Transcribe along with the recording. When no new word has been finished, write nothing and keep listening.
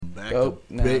back Oh,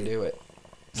 to now do it.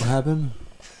 What happened?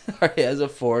 He has a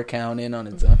 4 count in on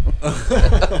its own.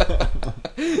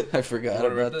 I forgot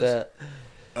about that.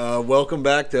 Welcome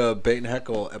back to Bait and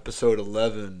Heckle, episode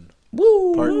 11.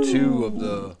 Woo! Part 2 of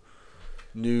the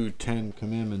new 10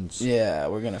 commandments. Yeah,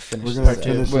 we're going to finish We're gonna this.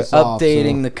 finish We're this off,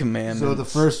 updating so- the commandments. So the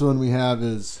first one we have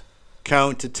is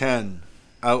count to 10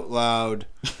 out loud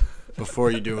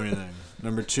before you do anything.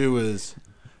 Number 2 is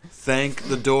thank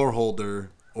the door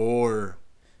holder or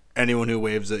anyone who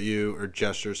waves at you or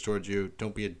gestures towards you.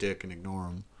 Don't be a dick and ignore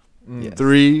them. Yes.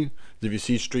 3, if you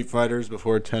see Street Fighters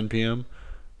before 10 p.m.,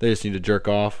 they just need to jerk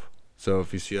off. So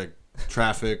if you see like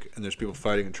traffic and there's people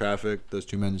fighting in traffic, those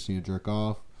 2 men just need to jerk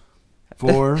off.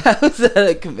 4 How's that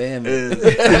a commandment?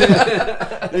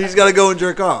 he's got to go and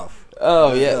jerk off.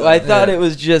 Oh, yeah. I thought it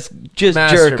was just jerk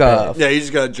Masturbate. off Yeah, you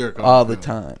just got to jerk off all the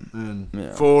time. And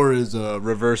Yeah. 4 is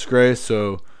reverse grace.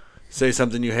 So say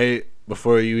something you hate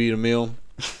before you eat a meal.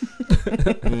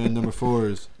 And number 4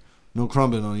 is no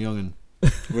crumbing on a youngin'.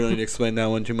 We don't need to explain that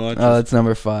one too much. Oh, that's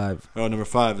number 5. Oh, number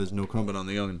 5 is no crumbing on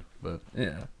the youngin'. But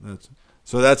Yeah.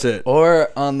 that's it. Or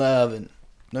on the oven.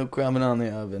 No crumbing on the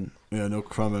oven. Yeah, no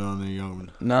crumbing on the youngin'.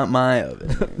 Not my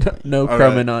oven. No All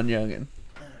crumbing right. on youngin.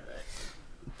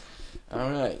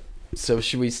 All right. So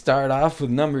should we start off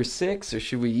with number 6 or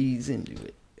should we ease into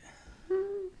it?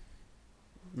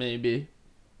 Maybe.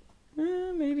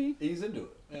 Maybe. Ease into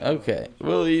it. Okay.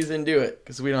 We'll ease into it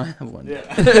because we don't have one. Yeah.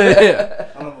 Yeah.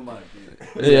 I don't have a mic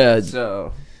either. Yeah.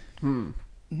 So, Hmm.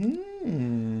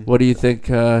 what do you think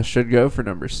should go for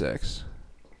number 6?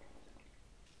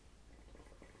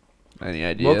 Any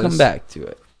ideas? We'll come back to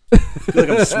it. I feel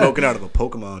like I'm smoking out of a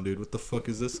Pokemon, dude. What the fuck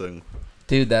is this thing?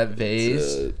 Dude, that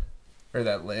vase It's, or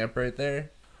that lamp right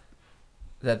there,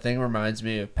 that thing reminds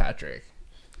me of Patrick.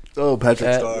 Oh,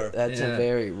 Patrick Star. That's Yeah. a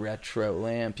very retro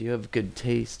lamp. You have good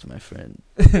taste, my friend.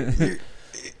 It's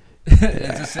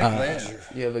a sick lamp.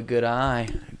 You have a good eye.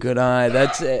 Good eye.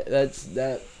 That's it.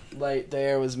 That light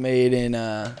there was made in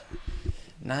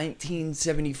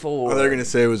 1974. Oh, they're gonna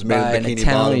say it was made by in an Bikini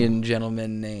Italian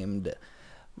gentleman named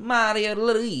Mario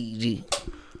Luigi.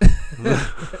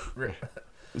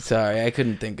 Sorry, I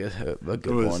couldn't think of a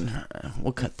good one.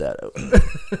 We'll cut that out.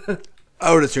 Bottom.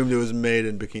 I would assume it was made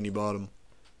in Bikini Bottom.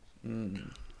 You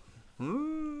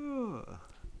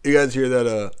guys hear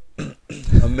that?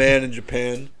 A man in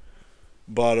Japan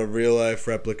bought a real life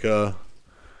replica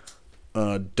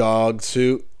dog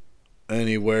suit, and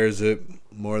he wears it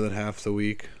more than half the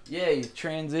week. Yeah, he's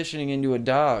transitioning into a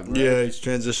dog. Right? Yeah, he's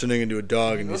transitioning into a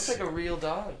dog, He and looks he's like a real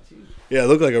dog too. yeah, it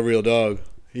looked like a real dog.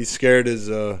 He's scared his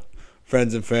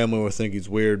friends and family will think he's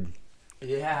weird.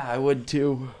 Yeah, I would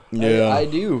too. Yeah. I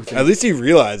do. At least he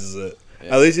realizes it.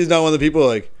 Yeah. At least he's not one of the people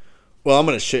like, well, I'm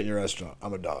gonna shit in your restaurant.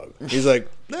 I'm a dog. He's like,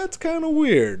 that's kind of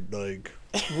weird. Like,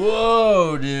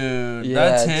 Whoa, dude. Yeah,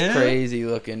 That's it's him? crazy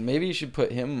looking. Maybe you should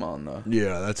put him on though.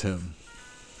 yeah, that's him.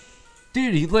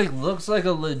 Dude, he like looks like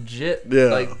a legit Yeah.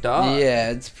 like dog.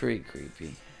 Yeah, it's pretty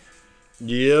creepy.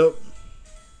 Yep.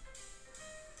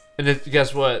 And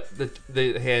guess what?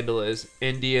 The handle is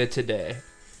India Today.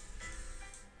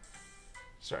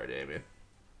 Sorry, Damien.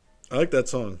 I like that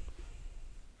song.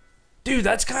 Dude,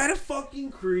 that's kind of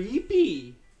fucking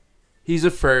creepy. He's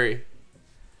a furry.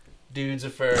 Dude's a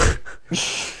furry.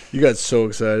 You got so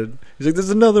excited. He's like, there's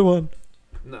another one.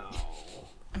 No.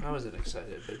 I wasn't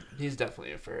excited, but he's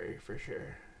definitely a furry for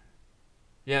sure.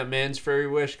 Yeah, man's furry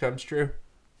wish comes true.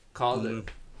 Called it.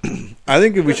 I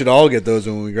think we should all get those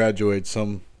when we graduate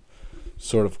some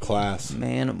sort of class.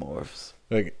 Manimorphs.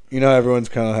 Like, you know, everyone's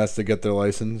kind of has to get their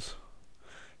license.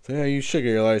 So, yeah, you should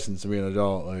get your license to be an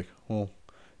adult. Like, well,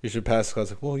 you should pass the class.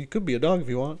 Like, well, you could be a dog if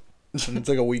you want. And it's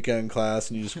like a weekend class,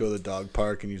 and you just go to the dog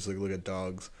park, and you just like look at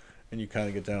dogs, and you kind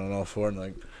of get down on all four, and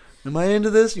like, am I into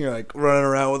this? And you're like running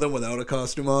around with them without a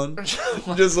costume on,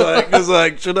 just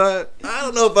like, should I? I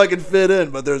don't know if I can fit in,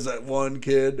 but there's that one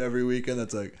kid every weekend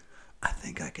that's like, I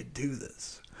think I could do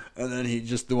this, and then he's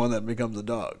just the one that becomes a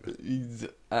dog. We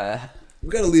got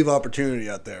to leave opportunity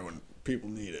out there when people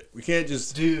need it. We can't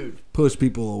just push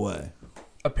people away.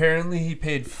 Apparently, he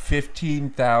paid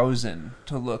 $15,000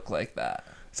 to look like that.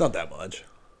 It's not that much.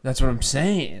 That's what I'm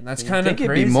saying. That's kind of think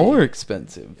crazy. it'd be more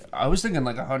expensive. I was thinking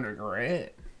like $100,000.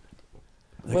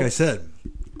 Like What? I said,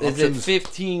 Is it options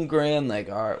 15 grand? Like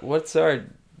what's the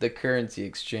currency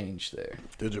exchange there?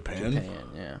 to Japan. Japan,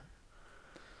 yeah.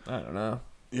 I don't know.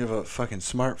 You have a fucking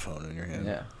smartphone in your hand.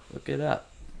 Yeah, look it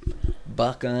up.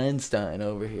 Buck Einstein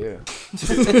over here.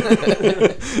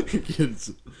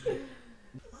 Kids.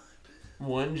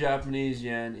 1 Japanese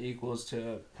yen equals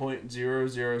to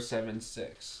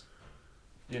 0.0076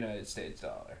 United States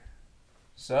dollar.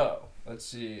 So, let's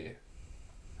see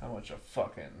how much a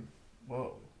fucking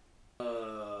Whoa.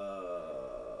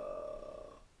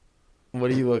 What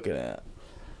are you looking at?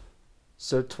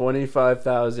 So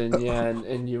 25,000 yen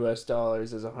in US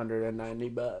dollars is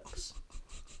 $190.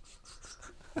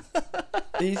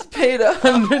 He's paid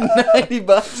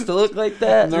 $190 to look like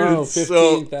that. No,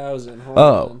 So- 15,000. Hold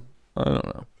Oh. on. I don't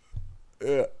know.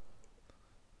 Yeah.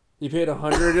 You paid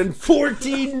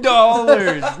 $114.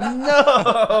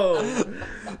 No.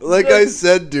 Like I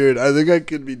said, dude, I think I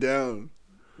could be down.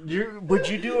 Would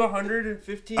you do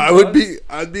 115? I'd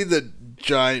be the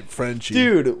giant Frenchie.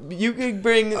 Dude, you could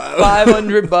bring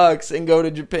 $500 and go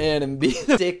to Japan and be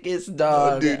the sickest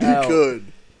dog. Oh, dude, you out. could.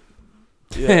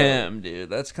 Yeah. Damn, dude,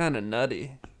 that's kind of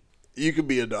nutty. You could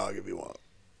be a dog if you want.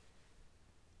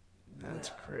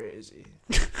 That's crazy.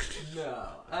 No,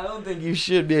 I don't think you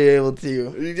should be able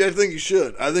to. I think you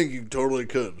should. I think you totally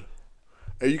could.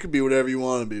 And you could be whatever you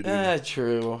want to be, dude.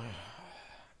 True.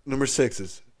 Number 6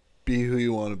 is be who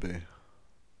you want to be.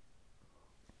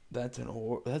 That's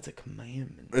a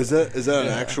commandment. Is that an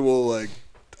actual, like,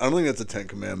 I don't think that's a 10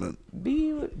 commandment.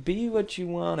 Be what you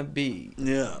want to be,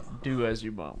 Yeah. Do as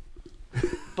you want.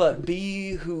 but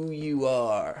be who you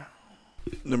are.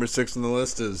 Number 6 on the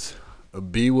list is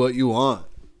be what you want.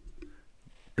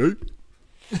 Good.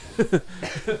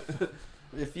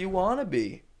 If you want to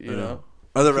be, you know.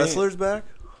 Are the Okay. wrestlers back?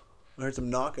 I heard some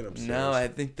knocking upstairs. No, I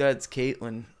think that's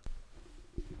Caitlyn.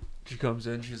 She comes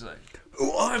in, she's like,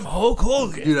 Oh, I'm Hulk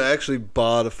Hogan. Dude, I actually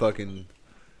bought a fucking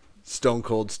Stone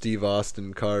Cold Steve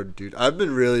Austin card, dude. I've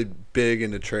been really big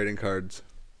into trading cards.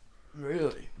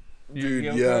 Really? Dude,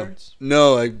 Yu-Gi-Oh yeah. cards?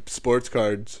 No, like sports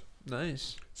cards.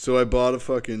 Nice. So I bought a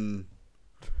fucking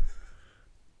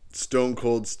Stone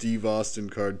Cold Steve Austin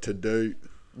card today.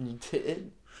 You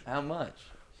did? How much?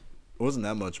 It wasn't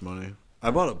that much money.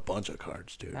 I bought a bunch of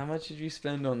cards, dude. How much did you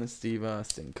spend on the Steve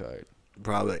Austin card?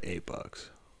 Probably like $8.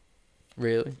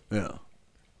 Really? Yeah.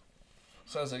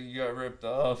 Sounds like you got ripped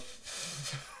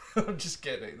off. I'm just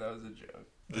kidding. That was a joke.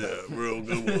 Yeah, real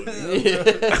good one.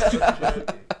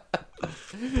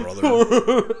 Brother.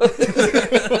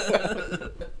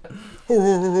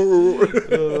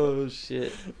 Oh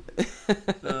shit.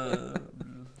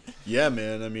 Yeah,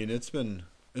 man. I mean, it's been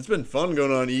fun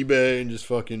going on eBay and just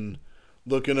fucking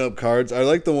looking up cards. I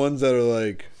like the ones that are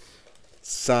like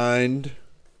signed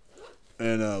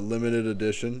and limited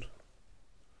edition.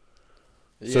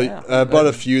 So I bought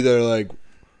a few that are like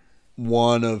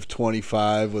 1 of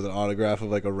 25 with an autograph of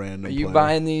like a random. Are you player.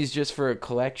 buying these just for a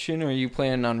collection, or are you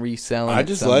planning on reselling? I it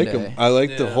just someday? like them. I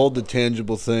like to Yeah. hold the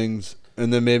tangible things,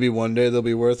 and then maybe one day they'll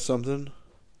be worth something.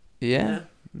 Yeah.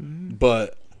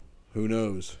 But who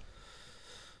knows?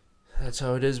 That's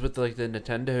how it is with like the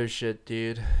Nintendo shit,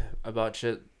 dude. I bought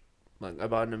an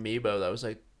amiibo that was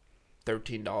like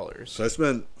 $13. So I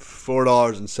spent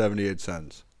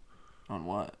 $4.78. On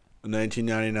what? A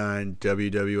 1999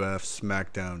 WWF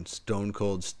SmackDown Stone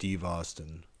Cold Steve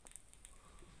Austin.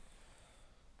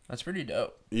 That's pretty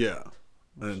dope. Yeah.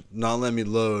 And not letting me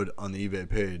load on the eBay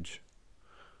page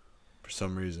for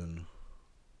some reason.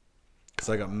 Because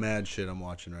I got mad shit I'm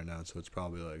watching right now, so it's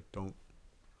probably like,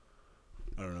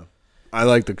 I don't know. I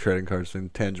like the trading cards thing,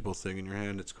 tangible thing in your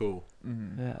hand. It's cool.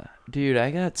 Yeah. Dude,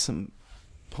 I got some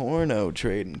porno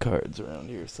trading cards around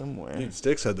here somewhere. Dude,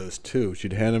 Styx had those too.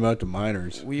 She'd hand them out to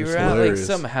minors. We It's were at like hilarious.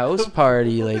 some house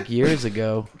party like years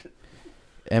ago,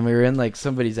 and we were in like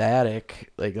somebody's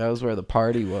attic. Like that was where the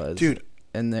party was. Dude.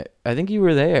 And I think you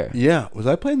were there. Yeah. Was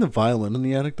I playing the violin in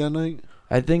the attic that night?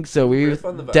 I think so. We were Riff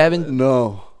on the Devin.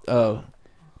 No. Oh,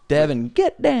 Devin,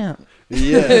 get down.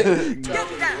 Yeah.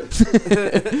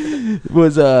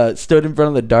 Was stood in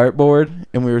front of the dartboard,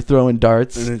 and we were throwing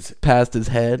darts And it's- past his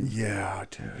head. yeah,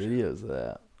 dude. Videos of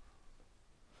that.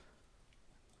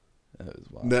 That was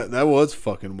wild. That was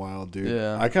fucking wild, dude.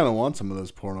 Yeah. I kind of want some of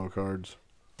those porno cards.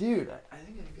 Dude, I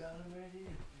think I got him right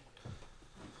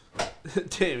here.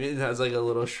 Damien has like a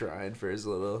little shrine for his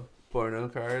little porno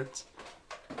cards.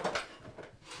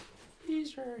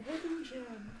 These are hidden gems.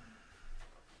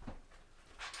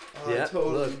 Yeah,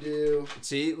 look. do.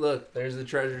 See, look, there's the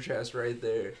treasure chest right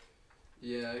there.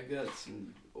 Yeah, I got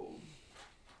some old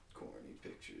corny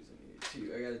pictures in here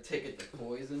too. I got a ticket to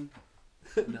Poison.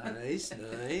 Nice,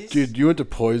 nice. Dude, you went to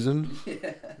Poison?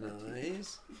 Yeah.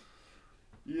 Nice.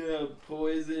 Yeah,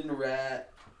 Poison,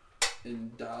 Rat,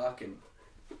 and Doc, and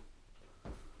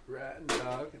Rat and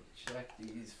dog. check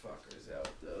these fuckers out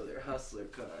though. They're hustler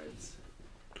cards.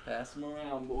 Pass them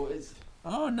around, boys.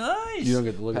 Oh, nice. You don't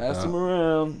get to look Pass at them that.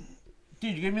 around.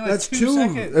 Dude, you gave me like That's 2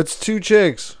 seconds. That's 2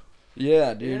 chicks.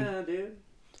 Yeah, dude. Yeah, dude.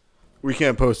 We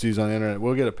can't post these on the internet.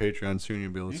 We'll get a Patreon soon.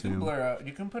 You'll be able to You see can them. blur out.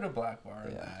 You can put a black bar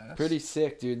in Yeah. that. Pretty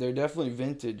sick, dude. They're definitely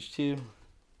vintage too.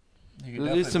 You could Those are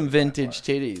definitely some look vintage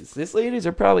that titties. These ladies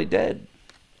are probably dead.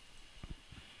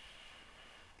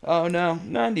 Oh no,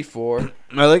 94.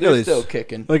 I like how They're they still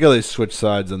kicking. I like how they switch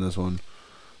sides on this one.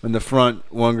 In the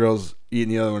front, one girl's eating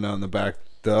the other one out in the back.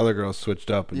 The other girl switched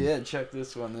up. And Yeah, check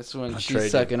this one. This one, I'll trade she's you.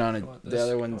 sucking on I it. want The this.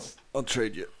 other one's I'll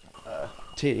trade you.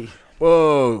 titty.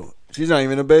 Whoa, she's not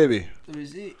even a baby. Let me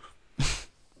see.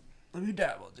 Let me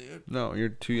dabble, dude. No, you're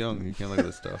too young. You can't look at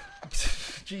this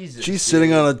stuff. Jesus. She's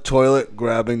sitting on a toilet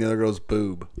grabbing the other girl's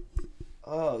boob.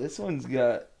 Oh, this one's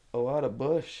got a lot of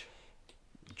bush.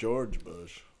 George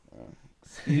Bush.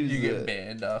 Excuse, You get the,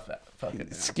 banned off at fucking.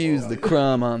 excuse the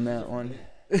crumb on that one.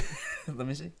 Let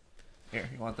me see. Here,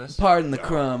 you want this? Pardon the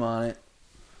crumb on it.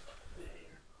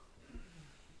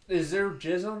 Is there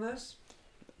jizz on this?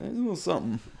 There's a little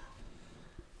something.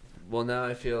 Well, now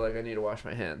I feel like I need to wash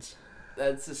my hands.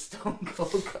 That's a Stone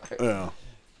Cold card.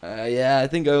 Yeah. Yeah, I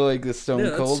think I like the Stone Yeah,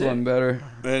 that's Cold sick. one better.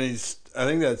 And I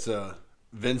think that's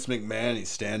Vince McMahon he's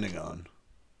standing on.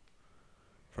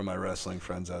 For my wrestling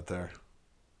friends out there.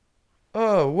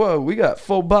 Oh, whoa, we got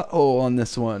full butthole on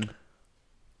this one.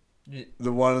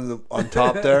 The one on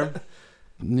top there?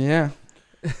 Yeah.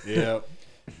 Yeah.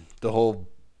 The whole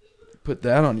Put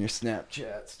that on your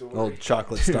Snapchat story. old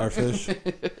chocolate starfish.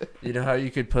 You know how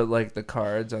you could put like the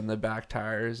cards on the back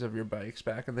tires of your bikes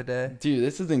back in the day? Dude,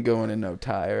 this isn't going in no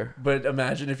tire. But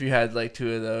imagine if you had like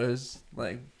 2 of those,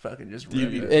 like fucking just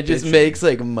rip it. It just makes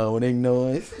like moaning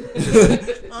noise.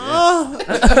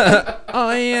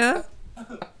 Oh yeah.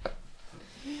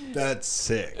 That's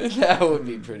sick. That would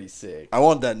be pretty sick. I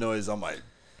want that noise on my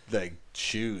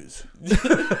shoes.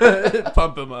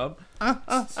 Pump him up.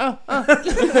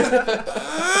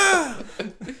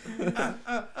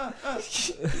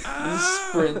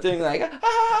 Sprinting like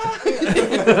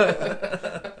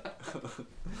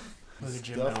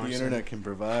Stuff the internet can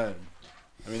provide.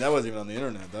 I mean, that wasn't even on the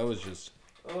internet. That was just.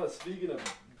 Oh, speaking of.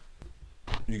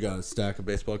 You got a stack of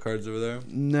baseball cards over there?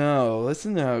 No,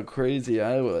 listen to how crazy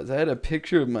I was. I had a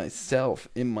picture of myself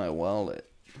in my wallet.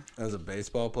 As a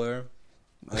baseball player?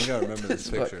 I think I remember this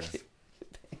picture. Is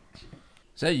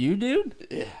that you, dude?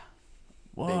 Yeah.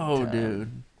 Whoa, Big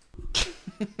dude.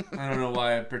 I don't know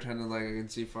why I pretended like I can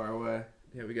see far away.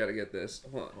 Yeah, we gotta get this.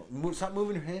 Hold on. Stop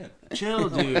moving your hand. Chill,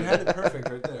 No, you dude. had it perfect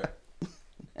right there.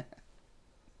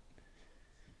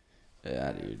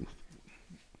 Yeah, dude.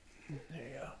 There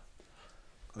you go.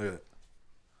 Look at it.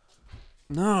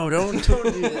 No, don't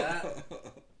do that.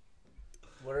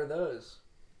 What are those?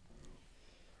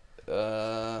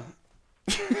 Uh,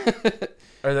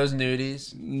 Are those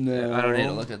nudies? no. I don't need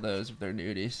to look at those if they're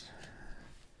nudies.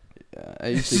 Yeah, I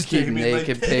used to Just keep aim it like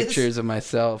naked this. pictures of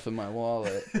myself in my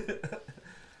wallet.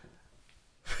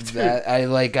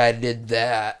 I did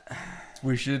that.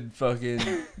 We should fucking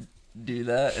do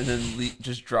that and then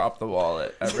just drop the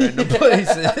wallet at random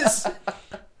places.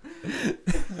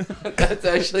 That's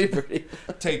actually pretty.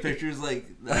 Take pictures like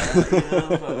that. You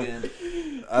know, fucking.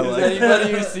 I like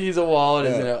Anybody who sees a wallet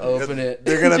is Yeah. gonna open it.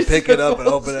 They're going to pick it up and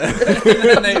open it. And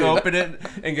then they open it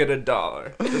and get $1.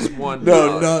 Just $1.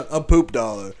 No, not a poop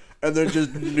dollar. And they're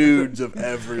just nudes of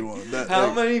everyone.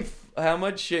 How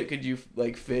much shit could you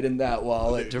like fit in that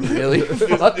wallet to really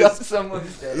fuck up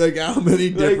someone's day? Like how many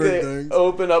Like different they things?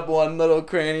 open up one little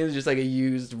cranny, there's just like a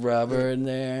used rubber in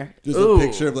there. Just Ooh, a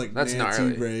picture of like that's Nancy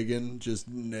gnarly. Reagan just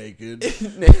naked.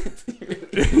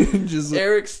 just like,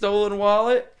 Eric's stolen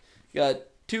wallet got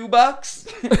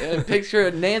 $2 and a picture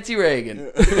of Nancy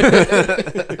Reagan.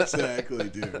 exactly,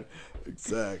 dude.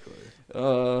 Exactly.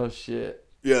 Oh shit.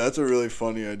 Yeah, that's a really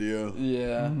funny idea.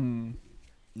 Yeah. Mm.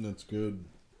 That's good.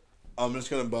 I'm just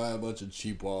gonna buy a bunch of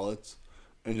cheap wallets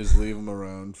and just leave them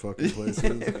around fucking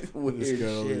places. Weird Just got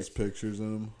all shit. these pictures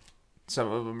in them. Some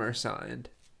of them are signed.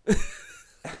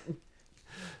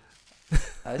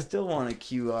 I still want to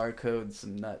QR code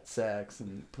some nut sacks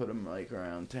and put them like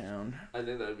around town. I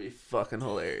think that would be fucking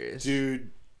hilarious. Dude,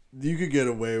 you could get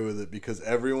away with it because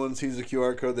everyone sees a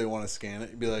QR code, they want to scan it.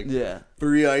 You'd be like, Yeah.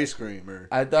 free ice cream or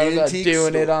I thought about antique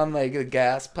doing store. it on like the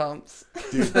gas pumps.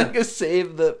 Dude. Like a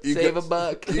save You a got-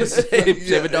 buck. You Save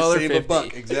 $1.50. Save a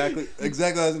buck. Exactly.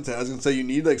 Exactly. What I was gonna say you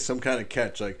need like some kind of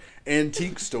catch, like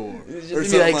antique store It's or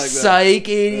just something be like, like that. psych,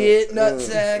 idiot,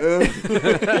 nutsack.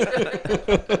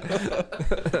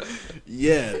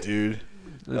 Yeah, dude.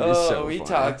 That'd be Oh, so we funny.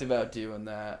 talked about doing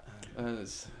that. That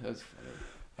was funny.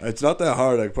 It's not that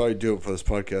hard. I could probably do it before this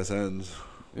podcast ends.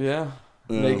 Yeah.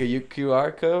 Yeah. Make a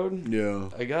QR code. Yeah.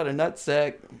 I got a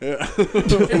nutsack. Yeah.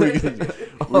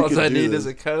 All could I do need this. is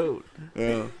a code.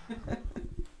 Yeah.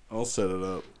 I'll set it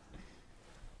up.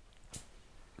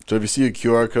 So if you see a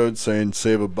QR code saying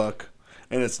save a buck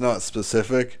and it's not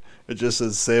specific, it just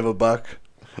says save a buck,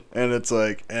 And it's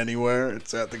like anywhere.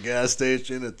 It's at the gas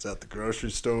station. It's at the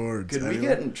grocery store. It's Could we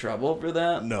anywhere. get in trouble for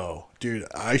that? No, dude.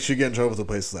 I should get in trouble with the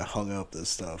places that hung up this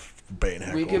stuff. Bait and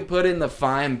heckle. We could put in the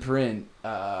fine print,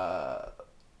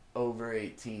 over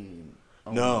 18.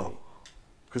 Only. No.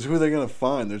 Because who are they going to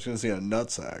find? They're just going to see a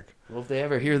nutsack. Well, if they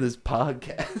ever hear this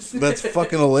podcast. That's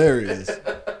fucking hilarious.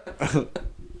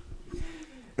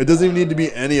 It doesn't even need to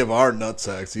be any of our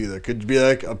nutsacks either. It could be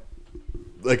like a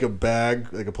bag,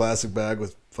 like a plastic bag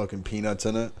with fucking peanuts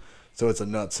in it. So it's a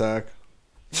nutsack.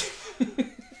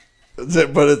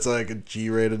 But it's like a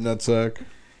G-rated nutsack.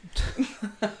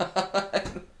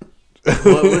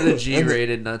 What would a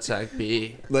G-rated nutsack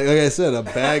be? Like I said, a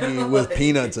baggie with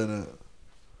peanuts in it.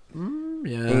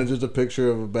 Yeah. And it's just a picture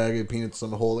of a bag of peanuts.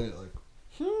 Someone holding it, like,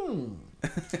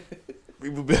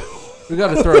 We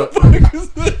gotta throw.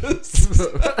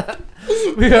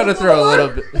 We gotta throw a little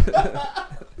bit. I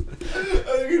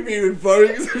think it'd be even funny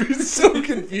because I'd be so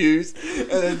confused, and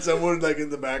then someone like in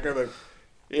the background like,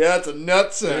 "Yeah, it's a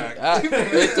nutsack."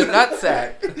 It's a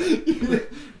nutsack.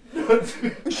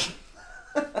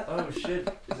 Oh shit!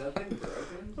 Is that thing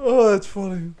broken? Oh, that's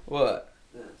funny. What?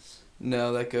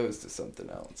 No, that goes to something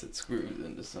else. It screws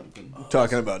into something.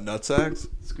 Talking about nutsacks.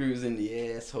 Screws in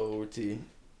the asshole, T.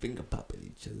 Finger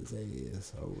popping each other's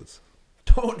assholes.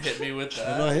 Don't hit me with I'm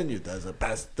that. not hitting you. There's a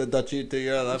pass the duchy to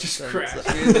your left. Just crack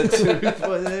In the tooth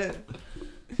with it.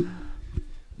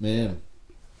 Man,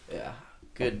 Yeah,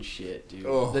 good shit, dude.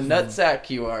 Oh. The nutsack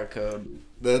QR code.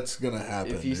 that's gonna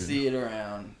happen. If you dude. see it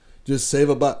around, just save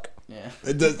a buck. yeah.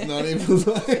 It does not even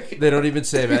like. They don't even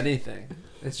save anything.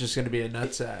 It's just gonna be a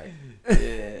nutsack.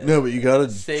 Yeah. No, but you gotta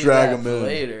Save drag that them for in.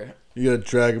 later. You gotta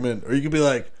drag them in, or you could be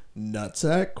like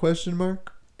nutsack question mark.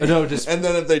 No, just And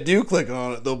then if they do click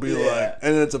on it, they'll be Yeah. like,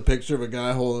 and then it's a picture of a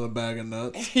guy holding a bag of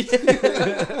nuts.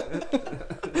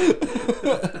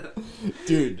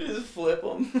 Dude, Just flip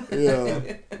them. yeah.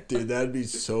 Dude, that'd be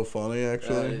so funny, That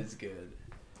actually. is good.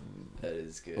 That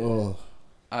is good. Oh,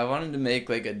 I wanted to make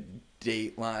like a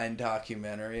Dateline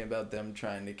documentary about them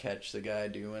trying to catch the guy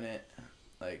doing it.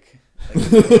 Like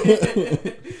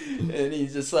and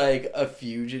he's just like a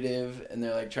fugitive and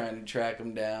they're like trying to track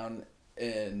him down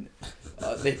and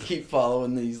they keep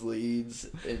following these leads.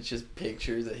 It's just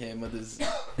pictures of him with his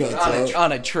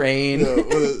on a train Yeah,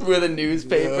 with with a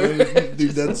newspaper. yeah,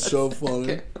 dude, that's so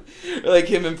funny. Or like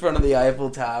him in front of the Eiffel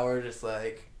Tower, just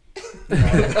like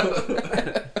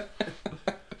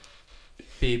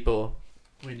people.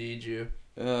 We need you.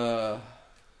 yeah.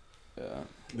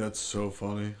 That's so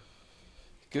funny.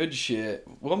 Good shit.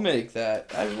 We'll make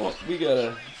that. We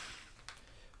gotta.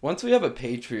 Once we have a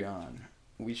Patreon,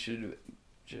 we should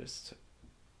just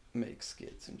make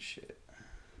skits and shit.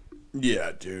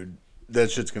 Yeah, dude. That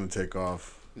shit's gonna take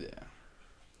off. Yeah,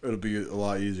 It'll be a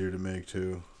lot easier to make,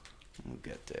 too. we'll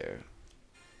get there.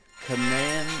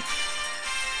 Command.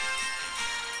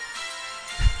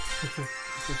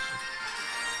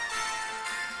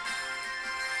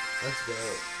 Let's go.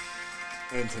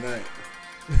 And tonight,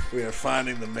 we are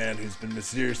finding the man who's been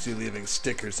mysteriously leaving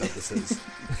stickers up that says,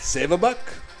 "Save a buck."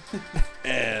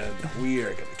 And we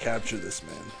are going to capture this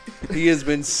man. He has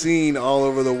been seen all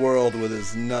over the world with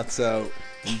his nuts out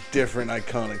in different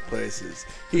iconic places.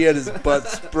 He had his butt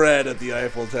spread at the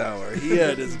Eiffel Tower. He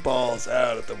had his balls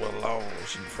out at the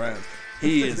Walloons in France.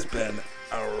 He has been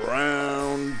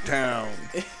around town.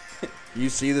 You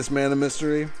see this man of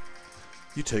mystery?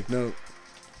 You take note.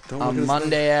 Don't look at On his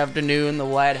Monday afternoon, the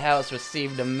White House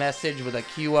received a message with a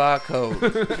QR code.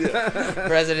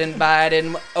 President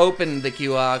Biden opened the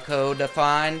QR code to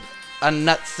find a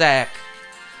nutsack.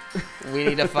 We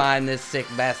need to find this sick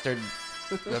bastard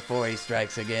before he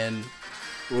strikes again.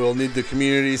 We'll need the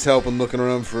community's help in looking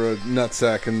around for a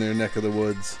nutsack in their neck of the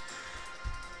woods.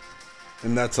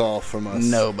 And that's all from us.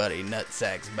 Nobody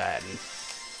nutsacks Biden.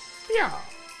 Yeah.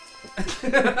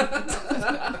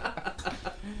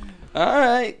 All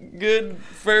right, good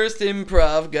first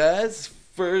improv, guys.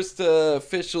 First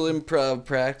official improv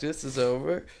practice is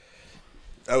over.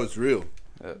 That was real.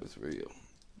 That was real.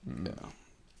 Yeah.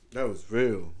 That was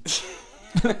real.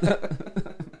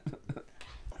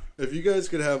 If you guys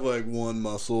could have like one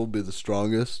muscle be the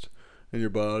strongest in your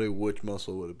body, which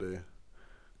muscle would it be?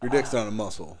 Your dick's not a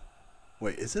muscle.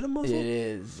 Wait, is it a muscle? It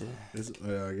is. Is it?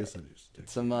 Yeah, I guess I just dick.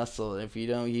 It's a muscle. If you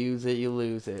don't use it, you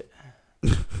lose it.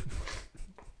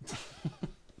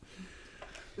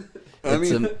 I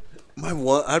It's mean, my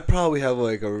one, I'd probably have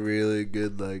like a really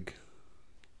good like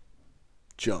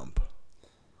jump.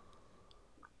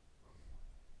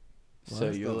 So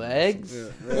Well, your that's legs?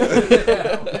 not a muscle.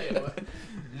 Yeah. Wait, what?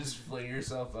 Just fling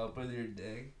yourself up with your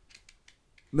dick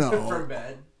No, from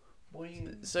bed.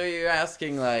 So you're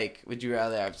asking, like, would you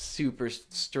rather have super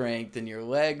strength in your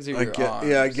legs or your arms?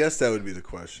 Yeah, I guess that would be the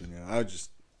question. Yeah,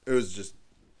 it was just.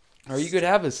 Or you could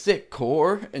have a sick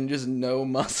core and just no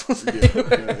muscles Yeah,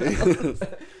 anywhere.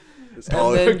 It's And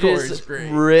all then core is just great.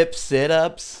 rip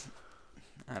sit-ups.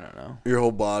 I don't know. your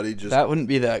whole body just. That wouldn't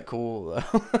be that cool,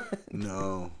 though.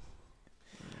 No.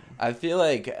 I feel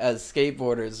like as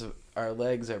skateboarders, our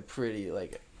legs are pretty,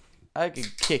 like, I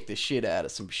could kick the shit out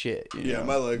of some shit. You know?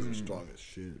 My legs are strong as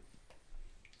shit.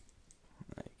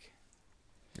 Like,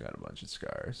 Got a bunch of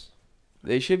scars.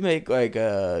 they should make, like,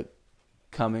 a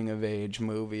coming-of-age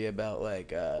movie about,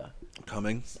 like,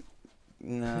 Coming.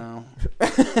 no.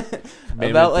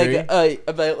 Maybe about three?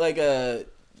 like a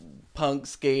punk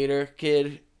skater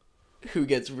kid who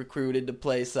gets recruited to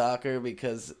play soccer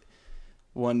because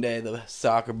one day the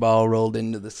soccer ball rolled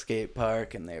into the skate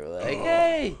park and they were like,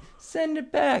 "Hey, send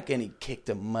it back!" And he kicked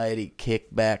a mighty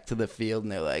kick back to the field,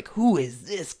 and they're like, "Who is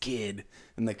this kid?"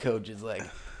 And the coach is like,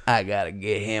 "I gotta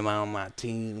get him on my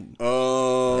team."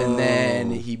 Oh. And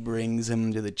then he brings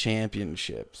him to the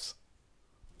championships.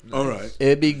 All right.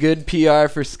 It'd be good PR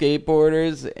for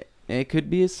skateboarders. It could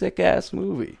be a sick ass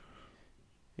movie,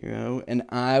 you know. And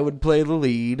I would play the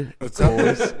lead, of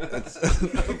course.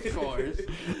 Of course.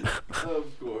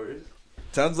 Of course.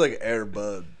 Sounds like Air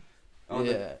Bud.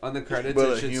 Yeah. On the credits, But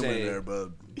it a should human say Air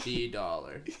Bud. $D.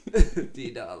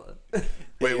 $D.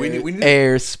 Wait, we need.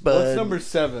 Air Spud. What's number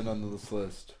 7 on this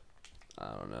list?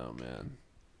 I don't know, man.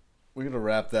 We're gonna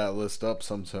wrap that list up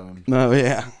sometime. Oh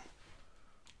yeah.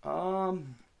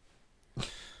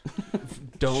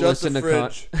 Don't Shut listen the to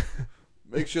fridge.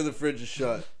 Make sure the fridge is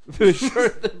shut. the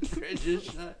fridge is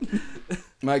shut.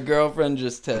 My girlfriend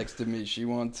just texted me. She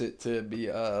wants it to be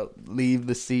leave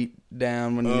the seat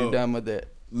down when Oh. you're done with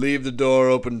it. Leave the door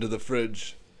open to the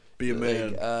fridge. Be a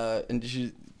man. Like, and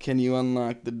she, can you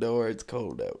unlock the door? It's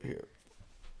cold out here.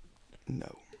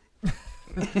 No.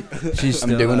 She's I'm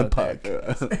still doing a out puck.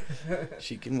 there.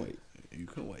 She can wait. You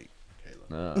can wait.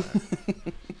 No.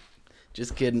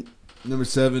 Just kidding. Number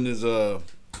 7 is a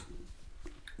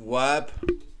wipe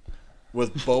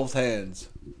with both hands.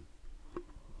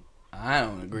 I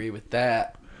don't agree with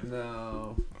that.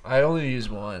 No. I only use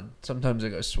one. Sometimes I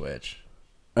go switch.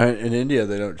 In India,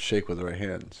 they don't shake with the right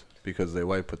hands because they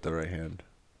wipe with the right hand.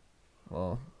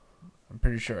 Well, I'm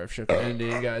pretty sure I've shook an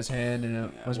Indian guy's hand and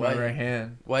it was my Why- right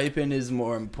hand. Wiping is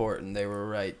more important. They were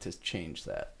right to change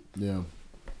that. Yeah.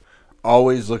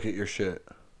 Always look at your shit.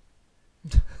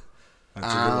 That's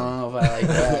I a don't know if I like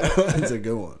that. good one. That's a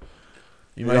good one.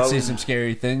 You You might know- see some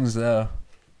scary things though.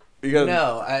 You gotta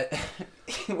No,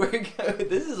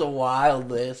 this is a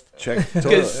wild list. check the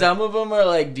toilet. Because some of them are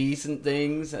like decent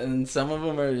things, and some of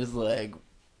them are just like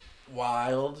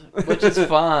wild, which is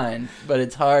fine, but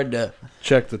it's hard to.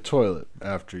 Check the toilet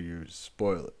after you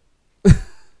spoil it.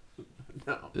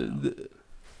 No.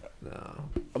 No.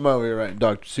 I'm over here writing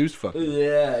Dr. Seuss fucking.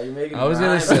 Yeah, you're making. I was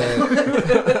gonna rhyme.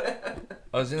 say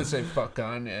I was gonna say fuck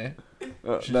Kanye.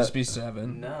 Should just be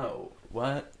 7. No,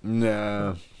 what?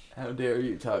 Nah. How dare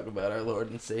you talk about our Lord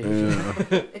and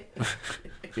Savior?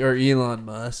 Yeah. Or Elon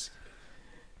Musk.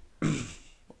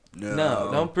 No,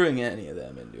 don't bring any of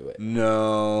them into it.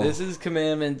 No. This is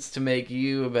commandments to make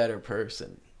you a better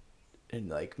person and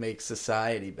like make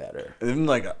society better. In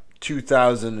like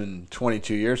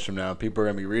 2022 years from now, people are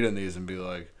gonna be reading these and be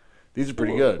like, "These are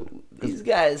pretty good." These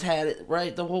guys had it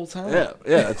right the whole time. Yeah,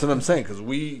 that's what I'm saying. Because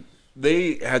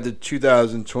they had the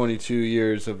 2022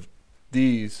 years of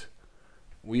these.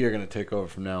 We are gonna take over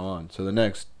from now on. So the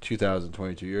next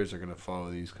 2022 years are gonna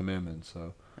follow these commandments.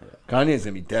 So Kanye's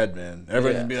gonna be dead, man.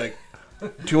 Everyone's gonna be like,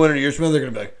 200 years from now, they're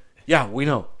gonna be like, "Yeah, we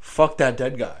know. Fuck that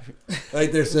dead guy."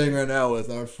 Like they're saying right now with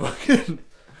our fucking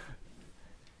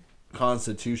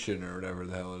Constitution or whatever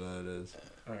the hell that is.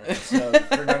 Alright, so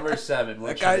for number 7,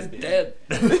 what That guy's should it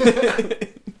be?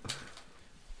 dead.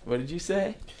 What did you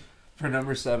say? For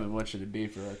number 7, what should it be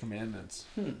for our commandments?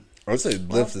 I would say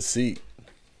lift the seat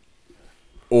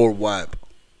or wipe.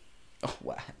 Oh,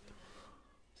 wow.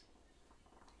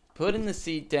 Putting the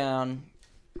seat down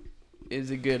is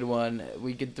a good one.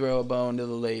 We could throw a bone to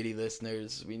the lady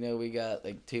listeners. We know we got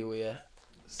like 2 of you.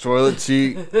 Toilet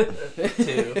seat.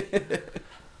 2.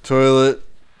 Toilet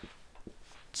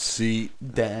seat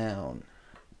Down.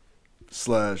 /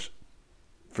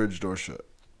 fridge door shut.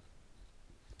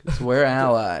 So we're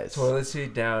allies. Toilet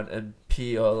seat down and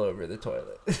pee all over the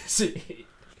toilet seat.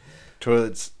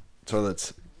 Toilets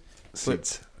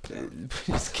seats.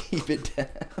 Just keep it down.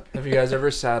 Have you guys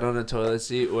ever sat on a toilet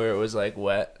seat where it was like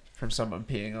wet from someone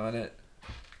peeing on it?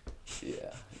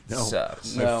 Yeah. No.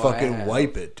 Sucks. No, I fucking have.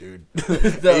 wipe it, dude. No,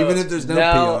 Even if there's no pee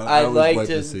on it, I I'd always like wipe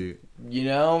to, the seat. you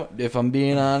know, if I'm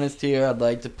being honest here, I'd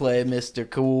like to play Mr.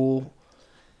 Cool,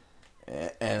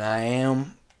 and I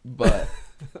am, but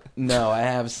no, I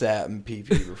have sat in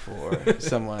pee-pee before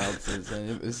someone else's,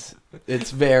 and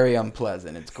it's very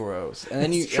unpleasant. It's gross, and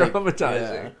then It's you like,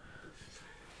 traumatizing. yeah.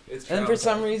 It's And for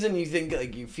some traumatizing. reason, you think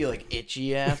like you feel like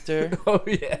itchy after. Oh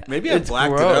yeah. Maybe I It's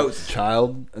blacked it gross. out as a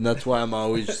child, and that's why I'm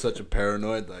always such a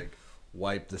paranoid. Like,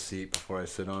 wipe the seat before I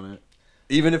sit on it.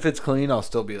 Even if it's clean, I'll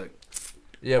still be like,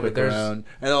 Yeah, but look there's around,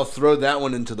 and I'll throw that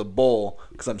one into the bowl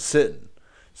because I'm sitting.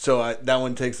 So that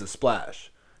one takes a splash.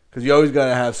 Because you always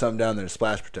gotta have something down there to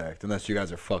splash protect, unless you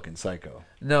guys are fucking psycho.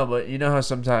 no, but you know how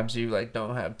sometimes you like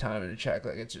don't have time to check,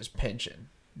 like it's just pinching.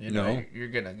 You know, No. you're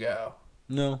gonna go.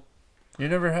 No. You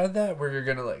never had that where you're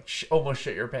gonna like almost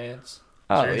shit your pants.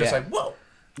 Oh, So you're just yeah. like, whoa.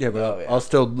 Yeah, but Oh, yeah. I'll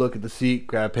still look at the seat,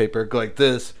 grab paper, go like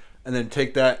this, and then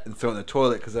take that and throw it in the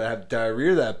toilet because I have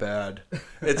diarrhea that bad.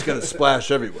 It's gonna splash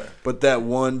everywhere. But that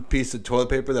one piece of toilet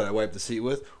paper that I wipe the seat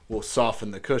with will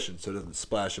soften the cushion so it doesn't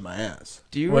splash in my ass.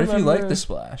 Do you What remember? if you like the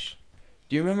splash?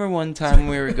 Do you remember one time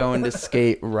we were going to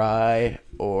skate Rye,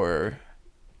 or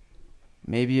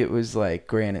maybe it was like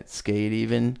Granite Skate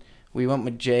even? We went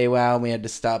with JWoww and we had to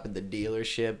stop at the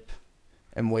dealership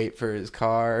and wait for his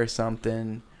car or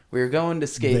something. We were going to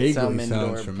skate Vaguely some sounds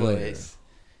indoor familiar. place.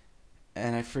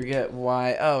 And I forget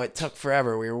why. Oh, it took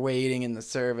forever. We were waiting in the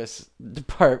service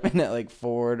department at like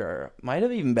Ford, or might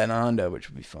have even been Honda, which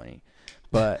would be funny.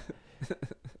 But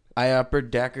I upper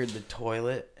deckered the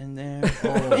toilet in there.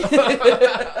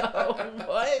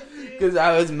 What? Because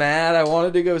I was mad. I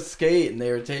wanted to go skate, and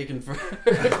they were taking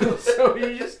forever. So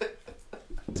you just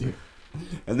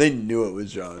And they knew it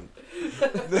was John.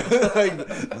 Like,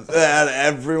 they had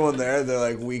everyone there. They're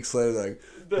like weeks later, like,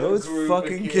 those group of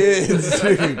fucking kids,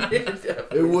 dude.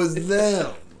 It was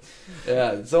them.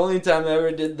 Yeah, it's the only time I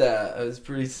ever did that. I was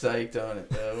pretty psyched on it,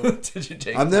 though. did you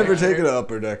take? I've never picture? taken an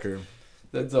upper decker.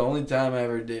 That's the only time I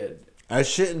ever did. I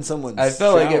shit in someone's I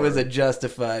felt like it shower. was a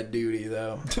justified duty,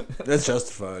 though. That's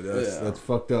justified. Yeah. That's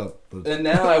fucked up. But And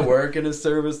now I work in a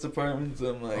service department,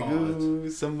 so I'm like, Oh, ooh,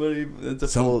 somebody. That's a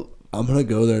Some- full. I'm gonna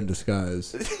go there in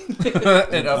disguise.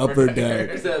 An Upper decker.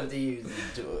 deck. Just have to use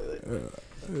the toilet.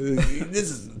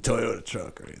 This is a Toyota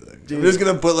truck or anything. I'm Dude. just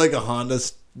gonna put like a Honda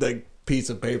like piece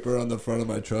of paper on the front of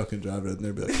my truck and drive it in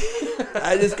there. And be like,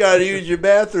 I just gotta use your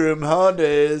bathroom. Honda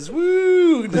is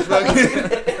woo. Just,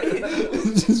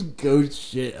 fucking, just go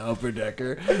shit upper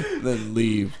decker, then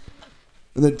leave,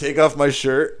 and then take off my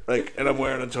shirt. Like, and I'm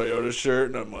wearing a Toyota shirt,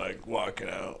 and I'm like walking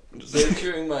out. Just like,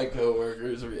 Picturing my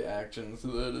coworkers' reactions to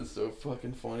that is so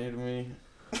fucking funny to me.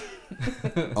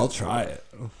 I'll try it.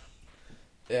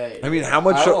 Yeah, I mean, how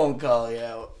much I tr- won't call you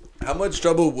out. How much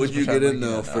trouble would Just you pretend get in like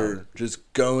you though don't for know.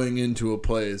 just going into a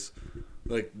place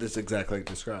like this exactly like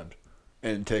described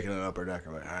and taking an upper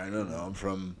decker? Like, I don't know, I'm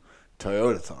from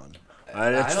Toyotathon.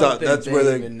 I just thought that's where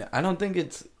they. I don't think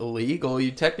it's illegal.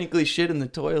 You technically shit in the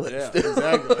toilet. Yeah, still.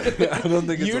 exactly. I don't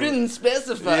think it's You didn't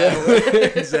specify. Yeah,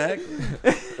 exactly.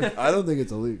 I don't think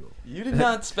it's illegal. You did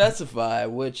not specify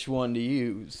which one to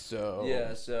use, so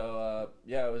Yeah. So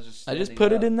yeah, it was just. I just standing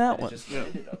put it up, in that and one. It just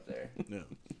landed up there. Yeah.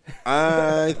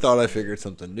 I thought I figured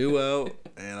something new out,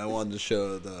 and I wanted to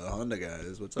show the Honda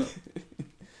guys what's up.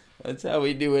 That's how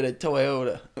we do it at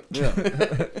Toyota. Yeah,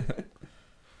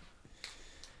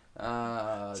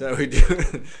 that's how we do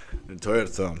it in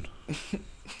Toyotathon.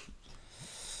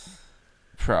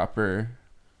 Proper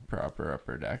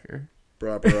upper decker.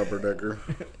 Proper upper decker.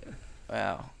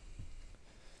 Wow.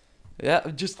 Yeah, I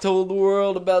just told the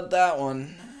world about that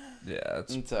one. Yeah,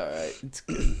 it's It's all right. It's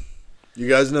good. You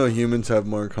guys know humans have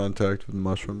more contact with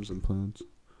mushrooms than plants.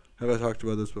 Have I talked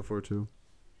about this before too?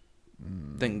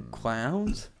 Then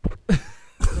clowns.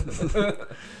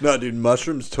 No, dude,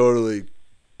 mushrooms totally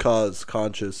cause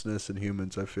consciousness in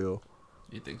humans, I feel.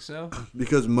 You think so?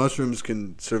 Because mushrooms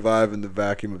can survive in the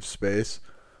vacuum of space,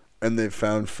 and they've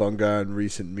found fungi in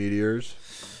recent meteors.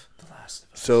 The Last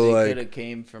of Us. So, They like, could have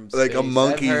came from space. like a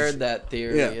monkey's- I've heard that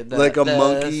theory. Yeah, the, like a the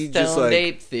monkey just, stoned like-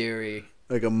 ape theory.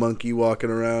 like a monkey walking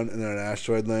around and then an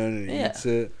asteroid land and he Yeah. eats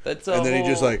it. That's a And then he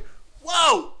just whole- like,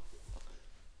 whoa!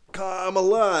 I'm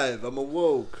alive. I'm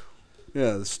awoke.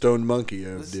 Yeah, the stoned monkey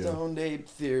The idea. stoned ape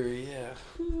theory. Yeah.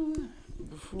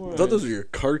 Before I thought those were your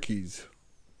car keys.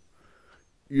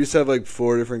 You used to have like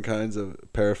 4 different kinds of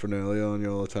paraphernalia on you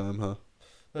all the time, huh?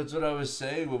 That's what I was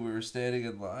saying when we were standing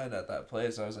in line at that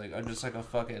place. I was like, I'm just like a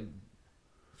fucking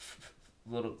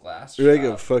little glass You're like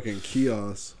a shop. fucking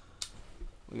kiosk.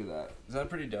 Look at that. Is that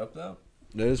pretty dope though?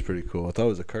 That is pretty cool. I thought it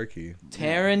was a car key.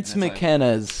 Terrence That's like-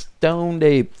 McKenna's stoned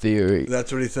ape theory.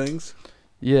 That's what he thinks?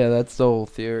 Yeah, that's the whole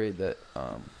theory that,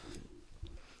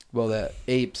 that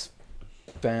apes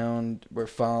were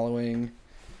following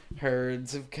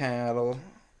herds of cattle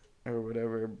or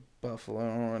whatever, buffalo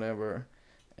or whatever,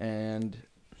 and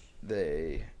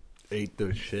they ate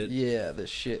the shit. Yeah, the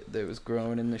shit that was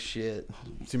growing in the shit.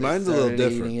 See, mine's a little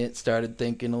different. It started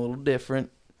thinking a little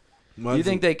different. Mine's you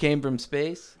think they came from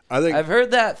space? I've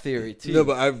heard that theory too. No,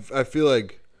 but I feel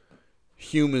like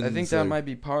humans. I think that might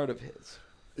be part of his.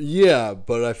 Yeah,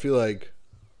 but I feel like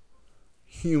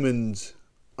humans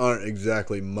aren't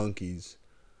exactly monkeys,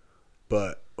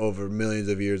 but over millions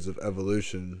of years of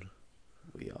evolution,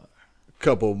 we are. A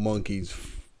couple monkeys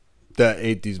that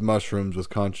ate these mushrooms with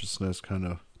consciousness kind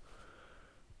of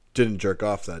didn't jerk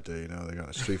off that day. You know, they got in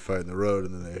a street fight in the road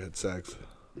and then they had sex.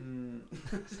 And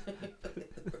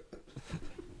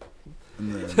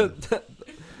then,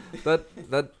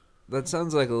 that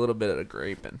sounds like a little bit of a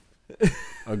graping.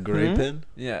 a gray pin?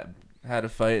 Yeah, had a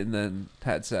fight and then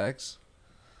had sex.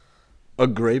 A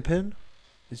gray pin?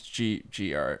 It's G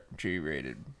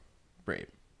rated grape.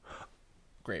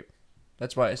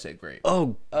 That's why I say grape.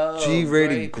 Oh, G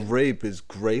rated grape is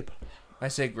grape. I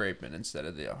say graping instead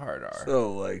of the hard R.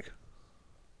 So like,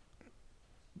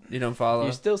 you don't follow?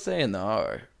 You're still saying the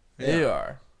R. Yeah. You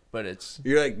are, but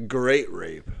you're like great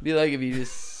rape. Be like if you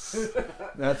just.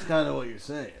 That's kind of what you're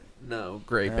saying. No,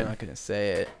 graping. I'm not gonna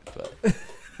say it, but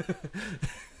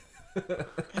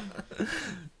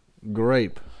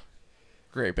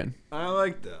graping. I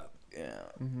like that. Yeah.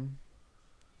 Mm-hmm.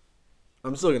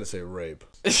 I'm still gonna say rape.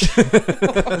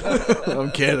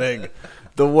 I'm kidding.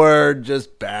 The word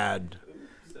just bad.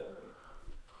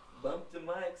 Bump the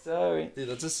mic. Sorry, dude.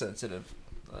 That's a sensitive.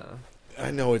 I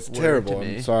know it's terrible.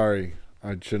 I'm sorry.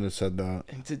 I shouldn't have said that.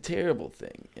 It's a terrible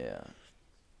thing. Yeah.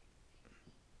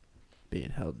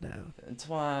 Being held down. That's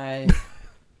why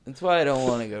I don't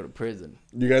want to go to prison.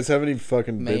 You guys have any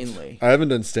fucking mainly? Bits? I haven't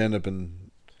done stand up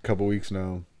in a couple weeks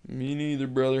now. Me neither,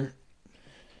 brother.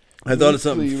 I thought of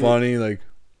something funny, like,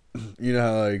 you know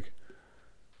how like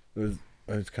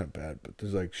it's kind of bad, but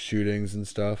there's like shootings and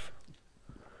stuff,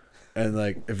 and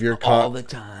like if you're caught all the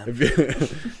time,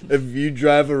 if you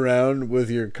drive around with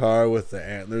your car with the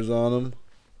antlers on them,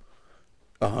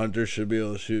 a hunter should be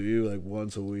able to shoot you like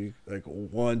once a week, like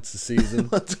once a season.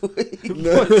 Once a week.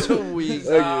 Once a week.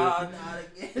 Not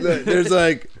again. There's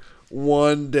like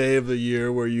one day of the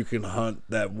year where you can hunt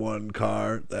that one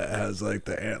car that has like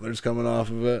the antlers coming off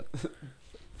of it,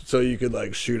 so you could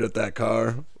like shoot at that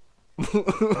car.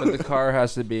 But the car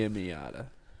has to be a Miata.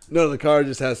 No, the car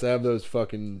just has to have those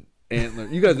fucking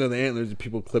antlers. You guys know the antlers that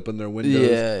people clip on their windows.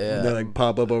 Yeah. They like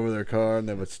pop up over their car and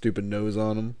they have a stupid nose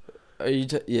on them. Are you?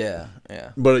 Yeah.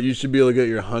 But you should be able to get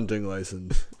your hunting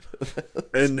license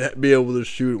and be able to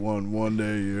shoot one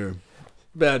day a year.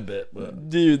 Bad bit, but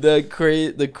dude, the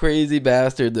crazy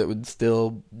bastard that would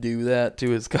still do that to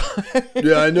his car.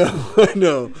 Yeah, I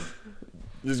know.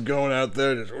 Just going out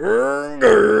there, just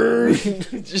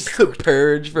the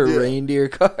purge for reindeer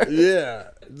cars. Yeah,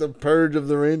 the purge of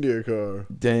the reindeer car.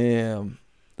 Damn,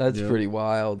 that's pretty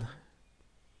wild.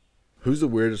 Who's the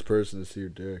weirdest person to see your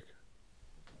dick?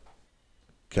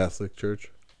 Catholic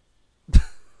Church?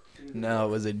 No, it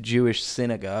was a Jewish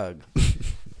synagogue.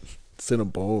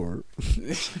 Cinnabon.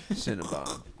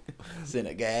 Cinnabon.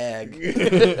 Synagogue.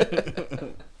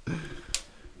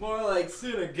 More like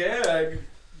synagogue.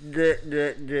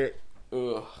 Get.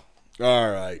 Ugh.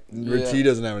 All right. Yeah. Richie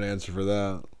doesn't have an answer for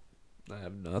that. I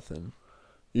have nothing.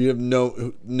 You have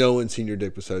no one seen your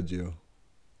dick besides you.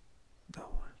 No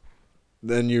one.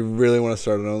 Then you really want to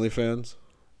start an OnlyFans?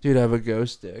 Dude, I have a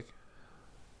ghost dick.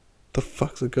 The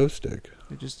fuck's a ghost stick?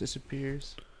 It just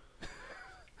disappears.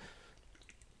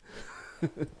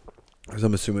 Because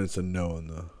I'm assuming it's a no on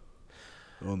the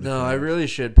OnlyFans. No, I really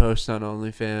should post on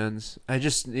OnlyFans. I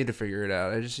just need to figure it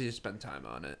out. I just need to spend time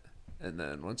on it. And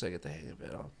then once I get the hang of it,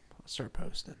 I'll start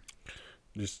posting.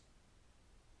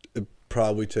 It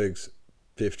probably takes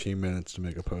 15 minutes to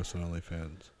make a post on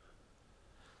OnlyFans.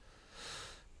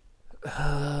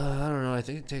 I don't know. I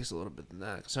think it takes a little bit than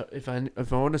that. So if I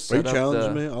want to set Are you up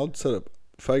challenging me? I'll set up.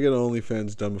 If I get an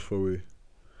OnlyFans done before we...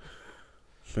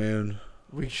 Man...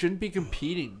 We shouldn't be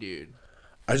competing, dude.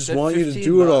 I just want you to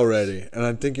do it already. And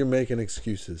I think you're making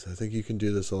excuses. I think you can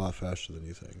do this a lot faster than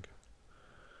you think.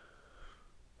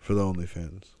 For the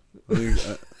OnlyFans.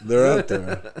 They're out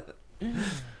there.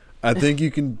 I think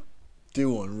you can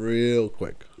do one real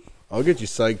quick. I'll get you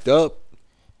psyched up.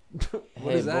 What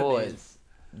Hey does that boys,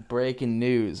 breaking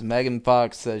news. Megan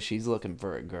Fox says she's looking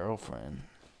for a girlfriend.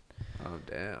 Oh,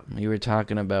 damn. We were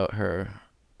talking about her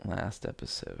last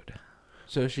episode.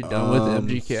 So is she done with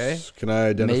MGK? Can I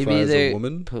identify Maybe as they're a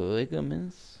woman?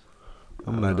 polygamous.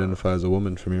 I'm gonna identify as a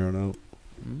woman from here on out.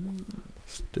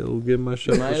 Still give my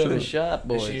shot. Might have a shot. shot,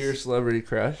 boys. Is she your celebrity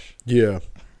crush? Yeah.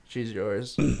 She's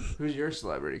yours. Who's your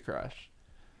celebrity crush?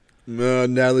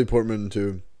 Natalie Portman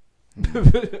too.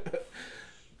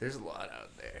 There's a lot out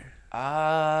there.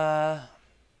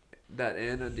 That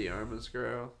Anna de Armas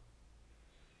girl.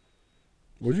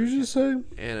 What'd you just say?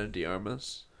 Anna de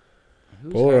Armas.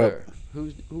 Who's Pull her her?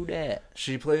 Who that?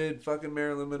 She played fucking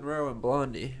Marilyn Monroe in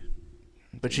Blondie.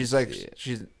 But she's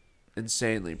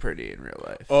insanely pretty in real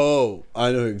life. Oh,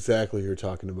 I know exactly who you're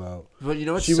talking about. But you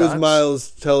know what She sucks? was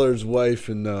Miles Teller's wife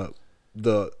in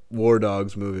the War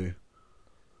Dogs movie.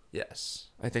 Yes,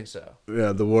 I think so.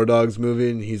 Yeah, the War Dogs movie,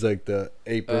 and he's like the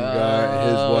apron guy. And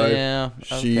his wife, Yeah.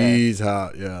 she's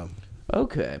hot. Yeah,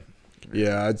 Okay.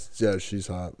 yeah, she's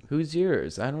hot. Who's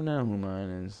yours? I don't know who mine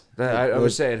is. I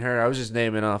was saying her. I was just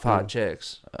naming off hot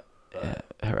chicks. Yeah,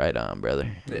 right on, brother.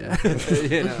 Yeah.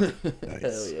 You know. Nice.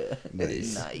 Hell yeah.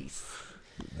 Nice. Nice.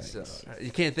 So,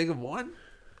 you can't think of one?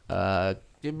 Uh,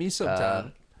 Give me some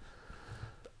time.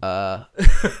 off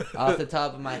the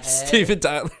top of my head. Steven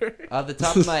Tyler. Off the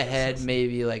top of my head,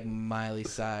 maybe like Miley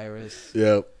Cyrus.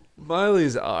 Yep.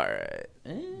 Miley's alright.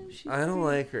 She's I don't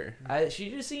like her. She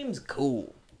just seems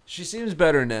cool. She seems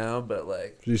better now, but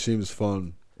like. She seems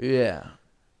fun. Yeah.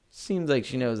 Seems like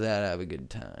she knows how to have a good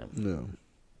time. No.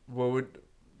 What would.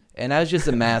 And I was just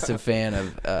a massive fan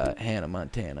of Hannah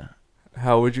Montana.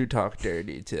 How would you talk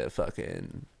dirty to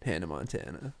fucking Hannah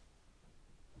Montana?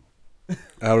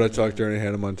 How would I talk during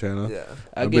Hannah Montana? Yeah.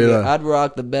 I'd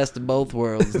rock the best of both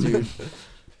worlds, dude.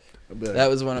 I'd be like, That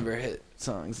was one of her hit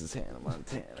songs, is Hannah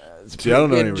Montana. It's a See, I don't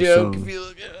know pretty any good of her joke songs. if you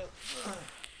look it up.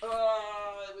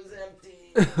 Oh, it was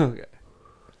empty. Okay.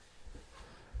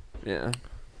 Yeah.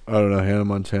 I don't know, Hannah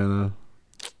Montana.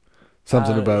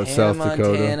 Something about Hannah South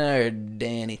Dakota. Montana or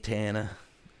Danny Tana?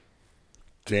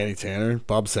 Danny Tanner,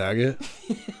 Bob Saget.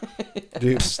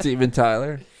 Dude, Steven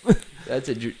Tyler. That's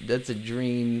a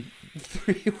dream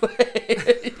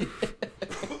three-way.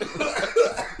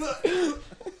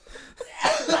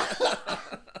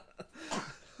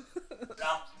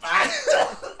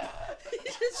 He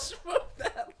just smoked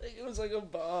that like it was like a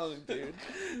bong, dude.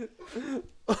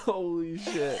 Holy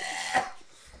shit.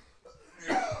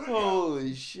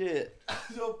 Holy shit.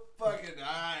 so fucking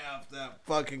high off that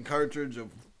fucking cartridge of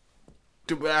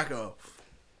tobacco.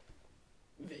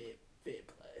 Vape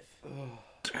life.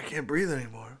 I can't breathe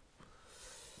anymore.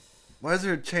 Why is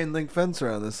there a chain link fence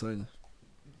around this thing?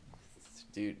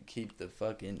 Dude, keep the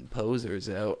fucking posers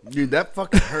out. Dude, that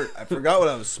fucking hurt. I forgot what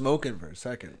I was smoking for a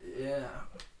second. Yeah.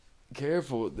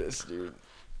 Careful with this, dude.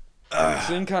 This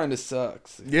thing kind of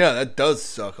sucks. Yeah, that does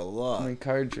suck a lot. My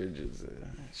cartridge is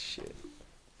shit.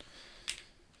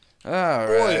 All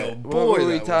right. oh What boy, were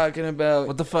we that was- talking about?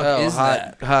 What the fuck is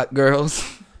hot, that? Hot girls.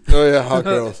 Oh yeah, hot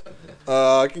girls.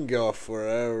 I can go off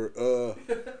forever.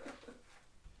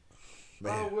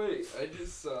 Man. wait, I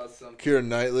just saw something. Keira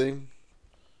Knightley.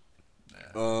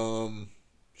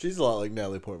 She's a lot like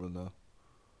Natalie Portman though.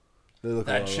 They look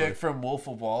a That lot chick alike. from Wolf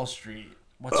of Wall Street.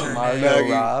 What's her Margot name?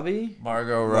 Maggie. Robbie.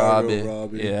 Margot Robbie.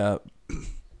 Robbie. Yeah.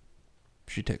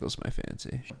 She tickles my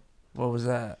fancy. What was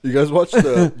that? You guys watched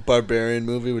the Barbarian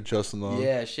movie with Justin Long?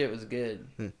 Yeah, shit was good.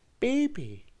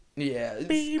 Baby. Yeah, it's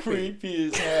Baby. creepy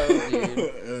as hell,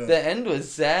 dude. The end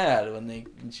was sad when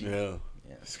she. Yeah.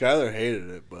 Yeah. Skylar hated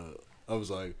it, but I was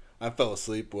like, I fell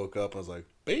asleep, woke up, I was like,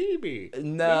 baby.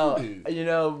 No, baby. you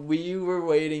know, we were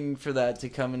waiting for that to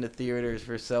come into theaters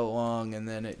for so long, and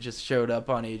then it just showed up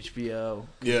on HBO. 'Cause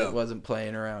Yeah. It wasn't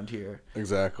playing around here.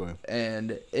 Exactly.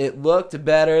 And it looked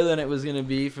better than it was going to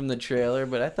be from the trailer,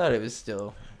 but I thought it was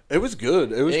still... It was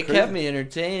good. It was It crazy. kept me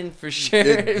entertained, for sure.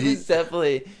 It- It was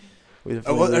definitely... I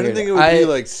didn't think it would be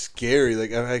like scary.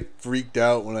 Like I freaked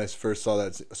out when I first saw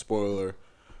that spoiler,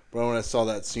 but when I saw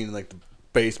that scene in like the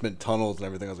basement tunnels and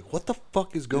everything, I was like, "What the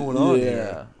fuck is going on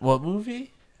here?" What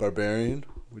movie? Barbarian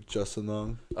with Justin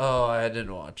Long. Oh, I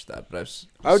didn't watch that, but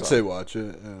I would say watch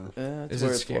it. Yeah. It's Is it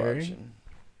worth scary? watching.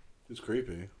 It's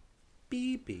creepy.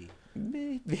 Maybe.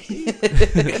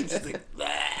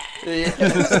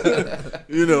 Yeah.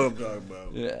 You know what I'm talking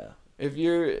about. Yeah. If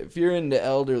you're into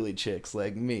elderly chicks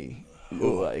like me,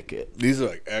 you'll like it. These are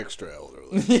like extra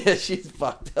elderly. Yeah, she's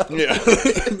fucked up. Yeah.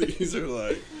 These are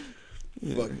like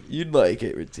fucking You'd like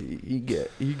it, Rati. You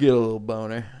get a little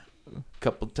boner a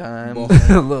couple times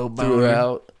a little boner.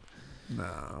 throughout.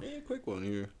 No. yeah, quick one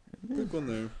here. Quick one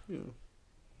there.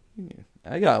 Yeah.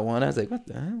 I got one. I was like, what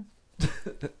the hell?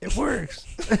 It works.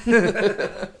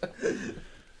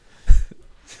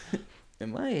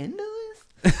 Am I into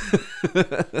this?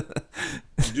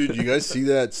 Dude, you guys see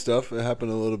that stuff that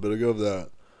happened a little bit ago of that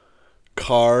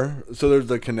car. So there's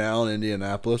the canal in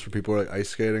Indianapolis where people are like ice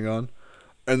skating on,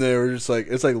 and they were just like,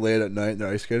 it's like late at night and they're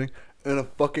ice skating, and a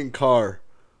fucking car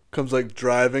comes like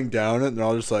driving down it, and they're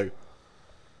all just like,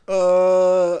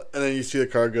 and then you see the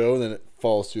car go, and then it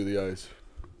falls through the ice.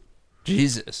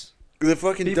 Jesus. The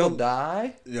fucking People dumb.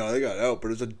 die? Yeah, they got out, but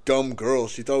it was a dumb girl.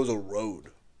 She thought it was a road.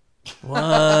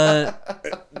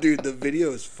 What? Dude, the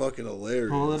video is fucking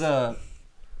hilarious. Pull it up.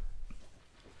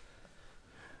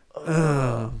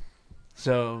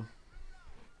 So,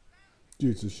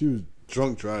 Dude, so she was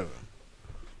drunk driving.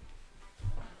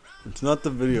 It's not the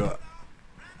video.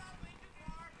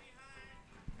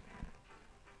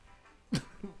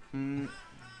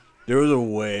 There was a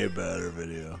way better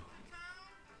video.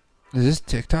 is this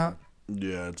TikTok?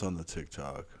 Yeah, it's on the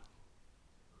TikTok.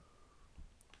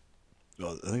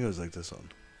 Oh, I think it was like this one.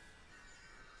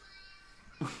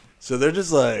 So they're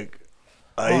just like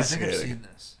ice skating.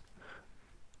 this.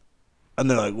 And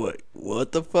they're like, wait,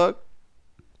 what the fuck?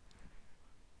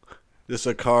 Just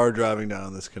a car driving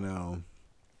down this canal.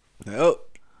 Like, oh,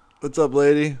 what's up,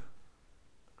 lady?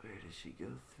 Where did she go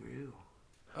through?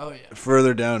 Oh, yeah.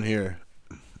 Further down here.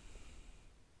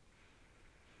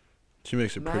 She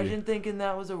makes it Imagine pretty. thinking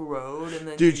that was a road and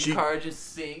then Dude, your car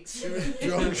just sinks.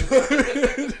 Drunk. She's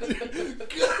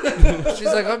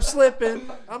like, I'm slipping.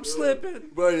 I'm slipping.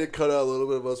 Probably did cut out a little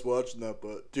bit of us watching that,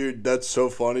 but dude, that's so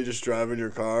funny. Just driving your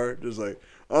car, just like,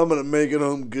 I'm gonna make it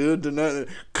home good tonight.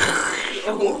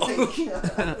 Oh my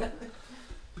god.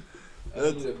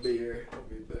 That's a beer. I'll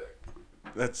be back.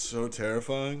 That's so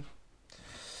terrifying.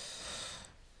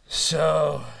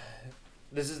 So,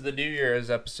 this is the New Year's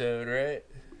episode, right?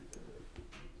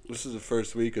 This is the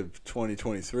first week of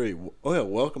 2023. Oh yeah,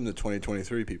 welcome to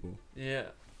 2023, people. Yeah.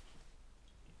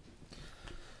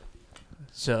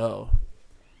 So,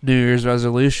 New Year's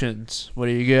resolutions. What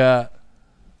do you got?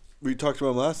 We talked about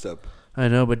them last step. I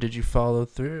know, but did you follow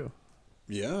through?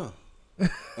 Yeah.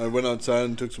 I went outside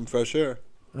and took some fresh air.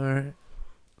 All right.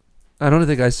 I don't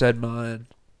think I said mine.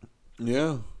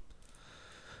 Yeah.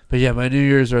 But yeah, my New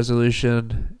Year's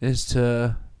resolution is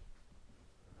to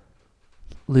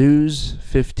lose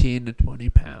 15 to 20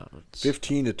 pounds.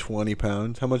 15 to 20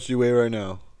 pounds. How much do you weigh right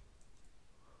now?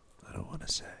 I don't want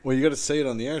to say. Well, you got to say it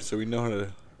on the air so we know how to.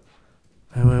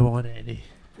 I weigh 180.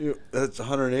 That's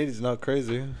 180 is not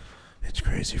crazy. It's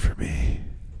crazy for me.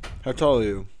 How tall are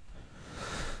you?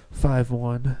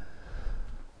 5'1".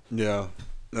 Yeah,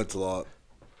 that's a lot.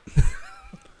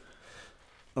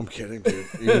 I'm kidding, dude.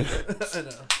 I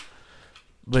know.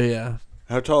 But yeah,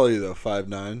 How tall are you though?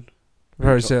 5'9"? I'd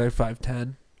probably say like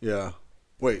 5'10". Yeah.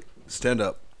 Wait, stand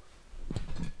up.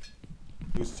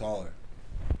 Who's taller?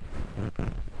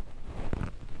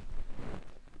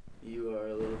 You are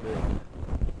a little bit.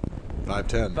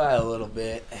 5'10". By a little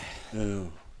bit. Yeah.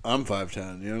 I'm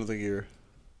 5'10". You don't think you're?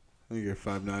 I think you're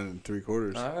 5'9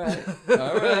 3/4".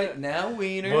 All right. Now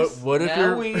wieners. What if now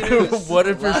you're wieners. what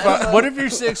if you're Line 'em up. what if you're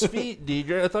 6 feet,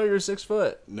 DJ? I thought you were 6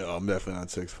 foot. No, I'm definitely not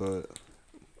 6 foot.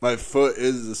 My foot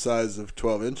is the size of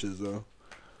 12 inches though,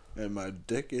 and my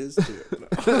dick is too.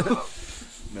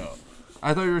 No,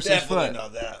 I thought you were 6 definitely foot.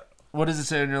 not that. What does it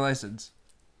say on your license?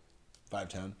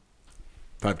 5'10".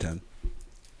 5'10".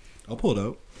 I'll pull it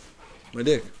out. My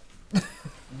dick.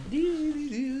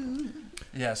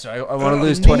 Yeah, so I want to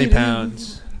lose 20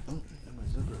 pounds.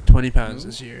 20 pounds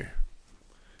this year.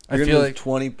 I You're feel gonna like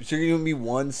 20. So you're gonna be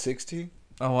 160.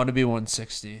 I want to be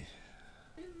 160.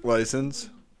 License.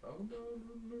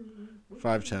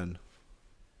 5'10".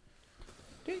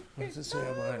 What does it say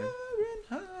on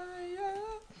mine?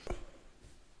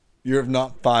 You're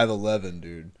not 5'11",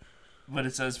 dude. But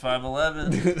it says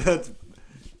 5'11". That's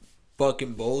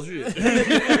fucking bullshit.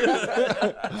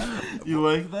 You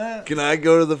like that? Can I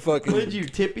go to the fucking? Would you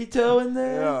tippy toe in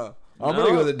there? Yeah. I'm No.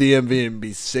 gonna go to the DMV and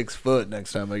be 6 foot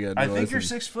next time I get. I my think you're license.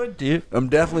 6 foot, dude. I'm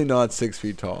definitely not 6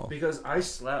 feet tall. Because I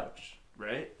slouch,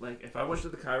 right? Like if I went to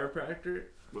the chiropractor,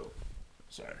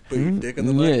 sorry. Put your dick in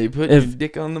the Yeah, mic. you put If- your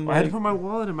dick on the I had to mic. put my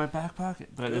wallet in my back pocket.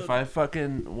 But if I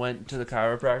fucking went to the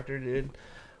chiropractor, dude,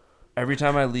 every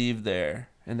time I leave there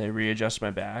and they readjust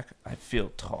my back, I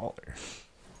feel taller.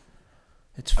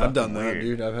 It's fucking I've done that, weird.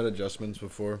 dude. I've had adjustments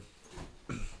before.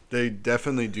 They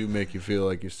definitely do make you feel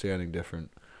like you're standing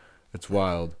different. It's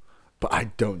wild, but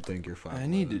I don't think you're 5'11". I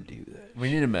need to do that. We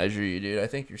need to measure you, dude. I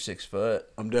think you're 6 foot.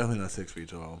 I'm definitely not 6 feet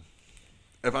tall.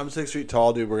 If I'm 6 feet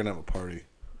tall, dude, we're gonna have a party.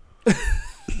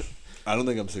 I don't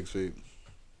think I'm 6 feet.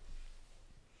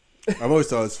 I've always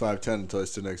thought I was 5'10" until I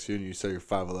stood next to you and you said you're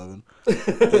 5'11".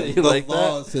 You like The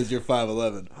law says you're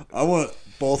 5'11". I want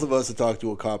both of us to talk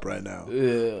to a cop right now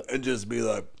Yeah. and just be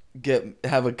like,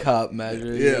 Have a cop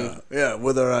measure yeah,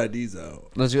 with our IDs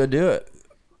out. Let's go do it.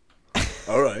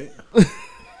 All right.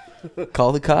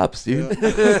 Call the cops, dude.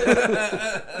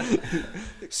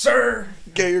 Sir,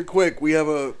 Get here quick. We have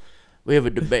a We have a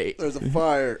debate. there's a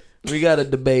fire. We got a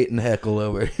debate and heckle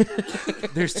over.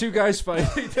 there's two guys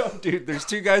fighting. No, dude, there's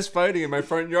two guys fighting in my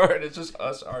front yard. It's just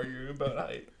us arguing about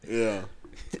height. Yeah.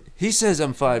 He says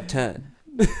I'm 5'10".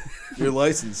 Your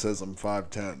license says I'm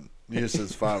 5'10". Yours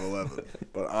says 5'11",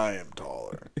 but I am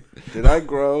taller. Did I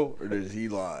grow or did he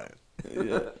lie?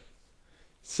 Yeah.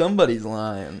 Somebody's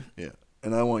lying. Yeah.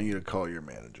 And I want you to call your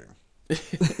manager.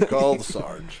 Call the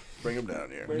Sarge. Bring him down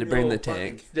here. To bring the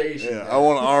tank. Yeah, I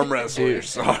want to arm wrestle your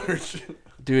Sarge.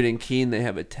 Dude, in Keene they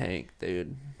have a tank,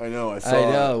 dude. I know. I I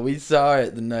saw know. We saw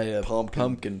it the night of Pumpkin.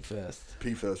 Pumpkin Fest.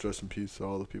 P-Fest. Rest in peace to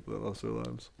all the people that lost their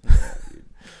lives.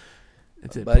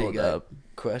 It's it Buddy pulled got up.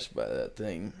 crushed by that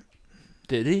thing.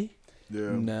 Did he? Yeah.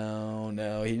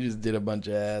 No. He just did a bunch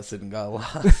of acid and got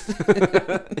lost.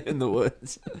 In the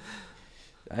woods.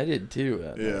 I did too.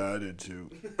 Yeah, I did too.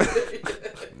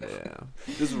 Yeah.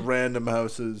 Just random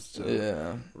houses, to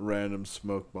Yeah. random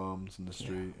smoke bombs in the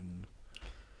street. And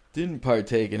Didn't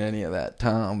partake in any of that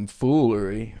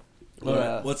tomfoolery. all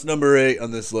right, what's number 8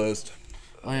 on this list?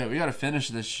 Oh yeah, we gotta finish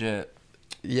this shit.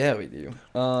 Yeah, we do.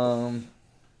 Don't.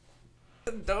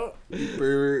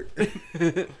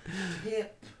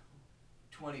 Tip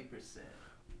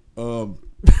 20%.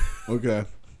 Okay.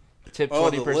 Tip Oh,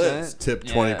 the 20%. list. Tip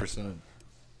Yeah. 20%.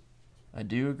 I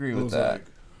do agree It with was that. like,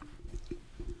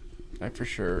 I for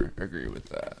sure agree with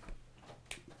that.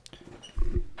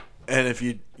 and if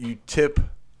you tip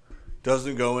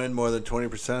doesn't go in more than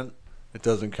 20%, it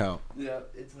doesn't count. Yeah,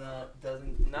 it's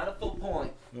not a full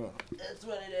point. Yeah. That's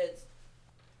what it is.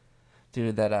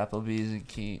 Dude, that Applebee's in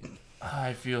Keene.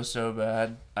 I feel so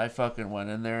bad. I fucking went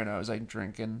in there and I was like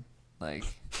drinking. I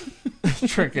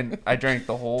drank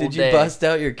the whole Did you day. bust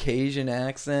out your Cajun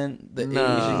accent? The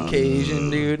No. Asian Cajun,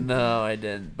 dude? No, I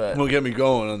didn't. But Don't get me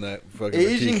going on that fucking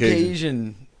Asian TK.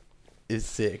 Cajun is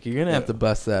sick. You're gonna have to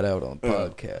bust that out on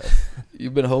podcast.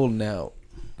 You've been holding out.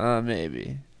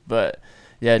 maybe. But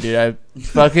yeah, dude, I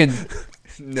fucking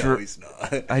No, he's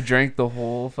not. I drank the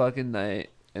whole fucking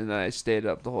night, and then I stayed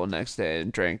up the whole next day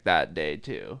and drank that day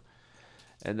too,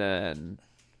 and then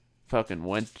fucking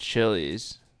went to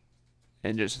Chili's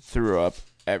and just threw up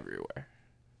everywhere.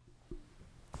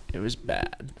 It was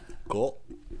bad. Cool.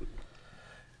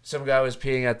 Some guy was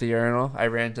peeing at the urinal. I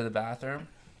ran to the bathroom.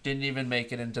 Didn't even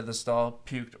make it into the stall.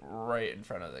 Puked right in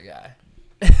front of the guy.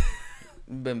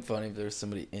 It'd been funny if there was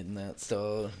somebody in that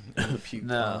stall. And puked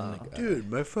No. on the guy. Dude,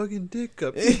 my fucking dick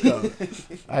got puked on.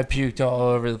 I puked all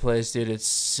over the place, dude. It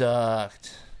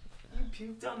sucked.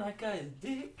 You puked on that guy's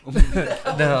dick? No, What's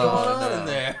going on no. in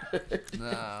there?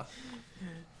 No.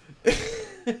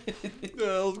 What the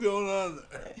hell's going on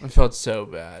there? I felt so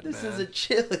bad, This man. is a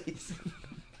Chili's.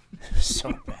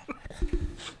 So bad.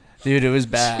 Dude, it was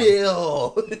bad.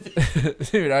 Chill.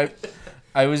 Dude,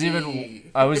 I was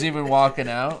even walking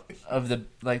out of the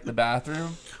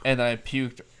bathroom and I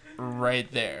puked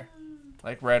right there.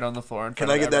 Like right on the floor in Can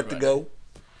front I of get that to everybody.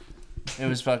 go? It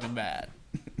was fucking bad.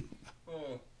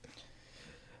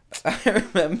 I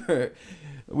remember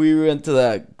we went to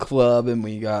that club and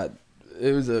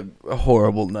it was a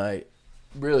horrible night.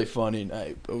 Really funny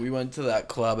night. But we went to that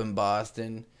club in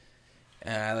Boston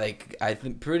and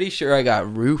I'm pretty sure I got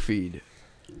roofied.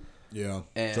 Yeah.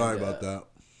 And, Sorry about that.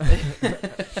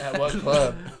 At what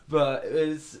club? But it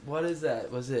was, what is that?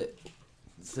 Is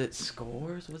it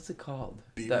Scores? What's it called?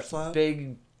 Beaver That Slap?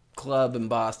 big club in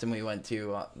Boston we went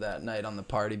to that night on the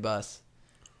party bus.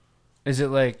 Is it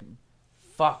like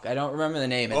Fuck, I don't remember the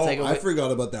name. It's I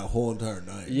forgot about that whole entire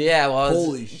night. Yeah, well,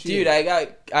 Holy shit. dude,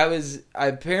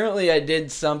 apparently I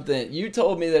did something. You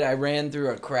told me that I ran through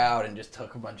a crowd and just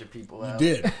took a bunch of people out.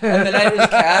 You did. And then I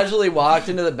just casually walked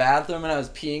into the bathroom and I was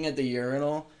peeing at the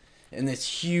urinal, and this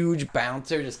huge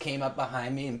bouncer just came up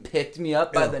behind me and picked me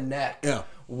up by Yeah. the neck. Yeah.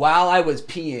 While I was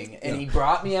peeing, and Yeah. he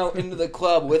brought me out into the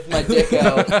club with my dick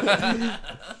out,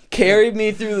 carried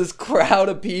me through this crowd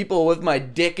of people with my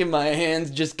dick in my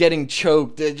hands, just getting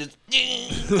choked, and just.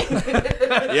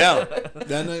 Yeah.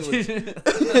 That night was.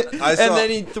 I saw. And then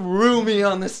he threw me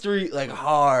on the street like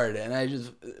hard, and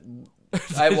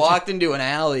I walked into an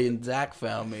alley, and Zach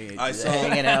found me I just saw-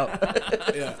 hanging out.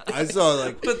 Yeah. I saw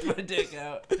like with my dick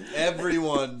out?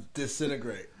 everyone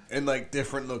disintegrate and like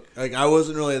different look. Like I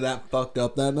wasn't really that fucked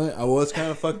up that night. I was kind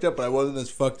of fucked up, but I wasn't as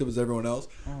fucked up as everyone else.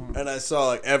 And I saw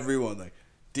like everyone, like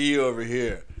D over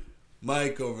here,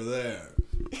 Mike over there,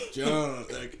 John,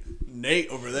 like Nate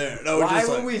over there. And I was Why just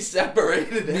were like, we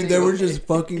separated? I mean, there were just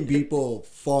fucking people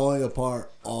falling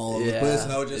apart all over the Yeah, place,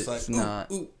 and I was just it's like,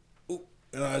 not. ooh,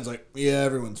 and I was like, yeah,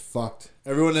 everyone's fucked.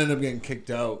 Everyone ended up getting kicked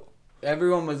out.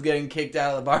 Everyone was getting kicked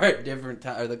out of the bar at different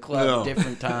times, or the club at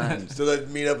different times. So they'd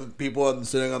meet up with people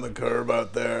sitting on the curb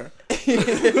out there.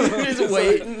 Just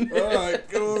waiting. Like, all right,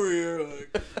 come over here.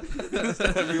 Like,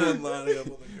 everyone lining up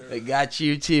on the curb. They got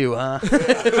you too, huh?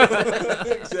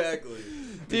 Exactly.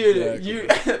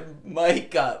 Dude,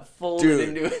 Mike got folded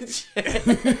into a chair.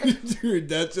 Dude,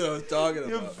 that's what I was talking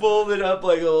You about. folded up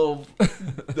like a little,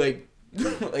 like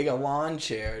a lawn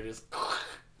chair. Just.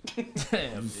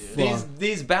 Damn, dude.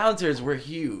 These bouncers were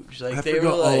huge. Like I they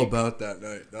forgot were like all about that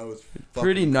night. That was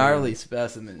pretty fucking gnarly crazy.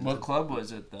 specimens. What club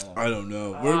was it though? I don't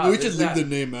know. Ah, We should is leave that- the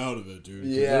name out of it, dude.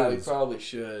 'cause Yeah, it we was- probably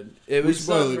should. It We was should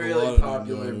probably some leave a really lot of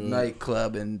popular names out of it.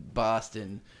 nightclub in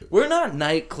Boston. We're not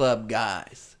nightclub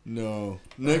guys. No.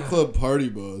 Nightclub party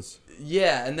bus.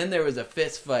 Yeah, and then there was a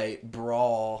fist fight,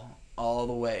 brawl, all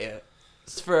the way.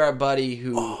 It's for our buddy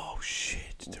who Oh,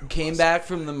 shit. came back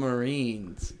from the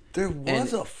Marines. There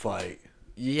was a fight.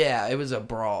 Yeah, it was a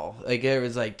brawl. Like it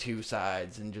was like two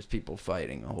sides and just people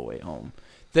fighting the whole way home.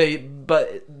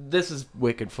 But this is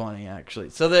wicked funny actually.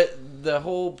 So the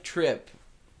whole trip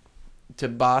to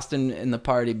Boston in the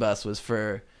party bus was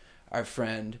for our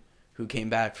friend who came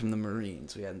back from the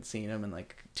Marines. We hadn't seen him in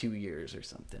like 2 years or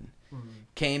something.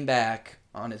 Came back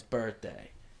on his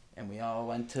birthday. And we all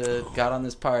got on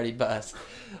this party bus.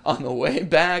 On the way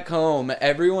back home,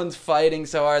 everyone's fighting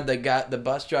so hard the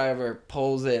bus driver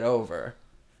pulls it over.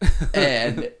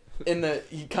 And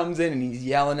he comes in and he's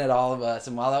yelling at all of us.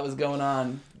 And while that was going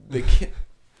on,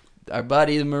 our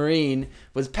buddy, the Marine,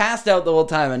 was passed out the whole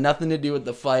time and nothing to do with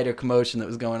the fight or commotion that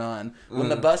was going on. When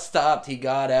the bus stopped, he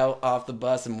got out off the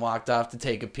bus and walked off to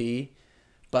take a pee.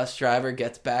 Bus driver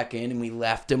gets back in and we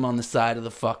left him on the side of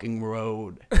the fucking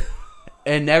road.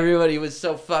 And everybody was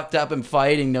so fucked up and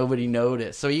fighting, nobody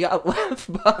noticed. So he got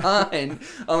left behind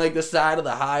on like the side of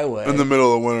the highway. In the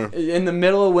middle of winter. In the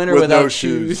middle of winter With without no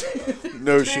shoes.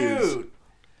 No shoes. Dude,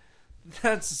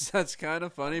 that's kind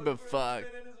of funny, but fuck.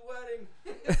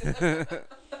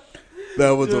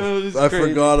 That was Dude, it's I crazy.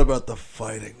 forgot about the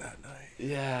fighting that night.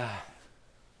 Yeah.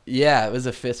 Yeah, it was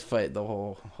a fist fight the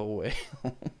whole way.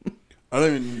 I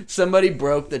don't even. Somebody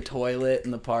broke the toilet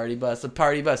in the party bus. The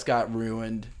party bus got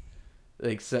ruined.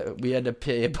 Like so we had to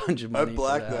pay a bunch of I money.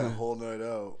 blacked for that that. whole night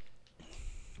out.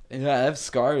 Yeah, I have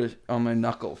scars on my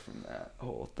knuckle from that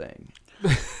whole thing.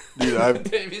 Dude,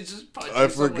 David's just punching I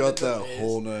someone forgot in the that face.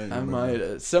 whole night. I remember? might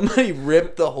have. Somebody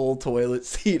ripped the whole toilet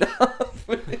seat off.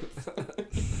 I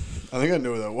think I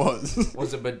knew what that was.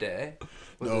 Was it bidet?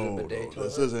 Was it No, a bidet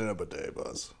this toilet? isn't a bidet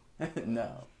bus.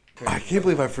 No. I can't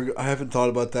believe I forgot. I haven't thought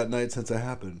about that night since it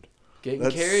happened. Getting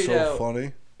That's carried so out,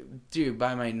 funny. dude,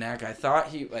 by my neck. I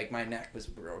thought my neck was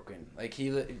broken. Like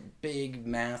big,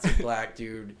 massive black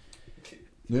dude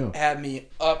Yeah. had me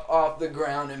up off the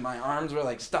ground and my arms were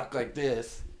like stuck like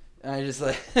this. And I just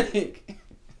like, It'd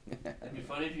be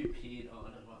funny if you peed on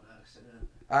him on accident.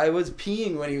 I was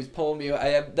peeing when he was pulling me.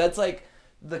 That's like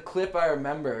the clip I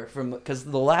remember from, because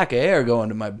the lack of air going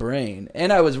to my brain.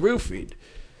 And I was roofied.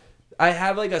 I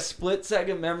have like a split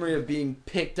second memory of being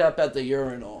picked up at the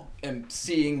urinal and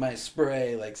seeing my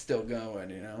spray like still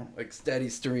going, you know, like steady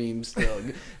stream still,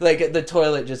 like the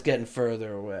toilet just getting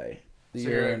further away. The So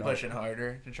you're like urinal. pushing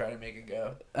harder to try to make it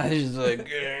go. I just like,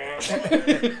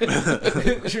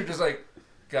 You're just like,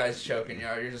 guys choking you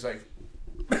out. You're just like,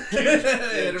 hit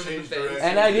him in the face.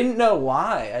 and I didn't know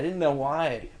why. I didn't know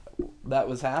why that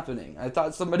was happening. I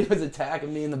thought somebody was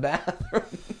attacking me in the bathroom.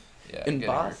 Yeah, in getting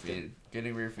Boston.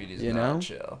 Getting roofied is You not know?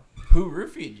 chill. Who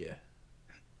roofied you?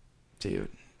 Dude.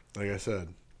 Like I said,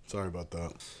 sorry about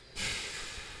that.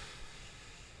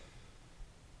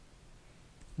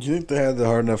 Do you think they had the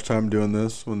hard enough time doing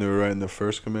this when they were writing the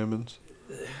first commandments?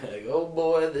 Like, oh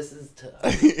boy, this is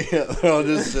tough. Yeah, they're all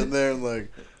just sitting there and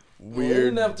like We weird.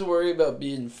 didn't have to worry about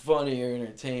being funny or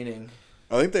entertaining.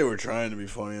 I think they were trying to be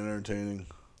funny and entertaining.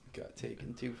 Got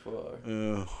taken too far.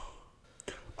 Yeah.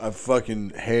 I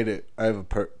fucking hate it. I have a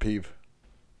peeve.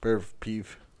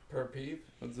 Peeve. Per peeve?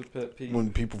 What's a pet peeve?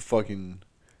 When people fucking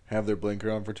have their blinker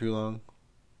on for too long.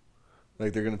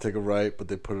 Like they're gonna take a right, but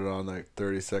they put it on like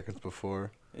 30 seconds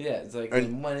before. Yeah, it's like,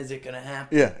 And- when is it gonna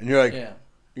happen? Yeah, and you're like, Yeah.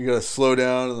 you gotta slow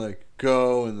down and like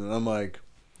go, and then I'm like,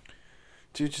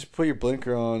 dude, just put your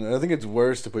blinker on. I think it's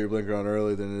worse to put your blinker on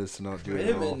early than it is to not do it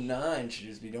at all. Minimum 9 should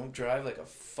just be, don't drive like a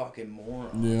fucking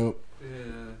moron. Yep.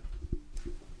 Yeah.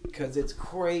 Because it's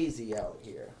crazy out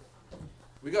here.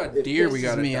 We got It deer. pisses We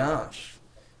got me off.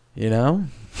 You know?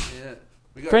 Yeah.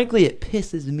 We got, Frankly, it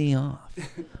pisses me off.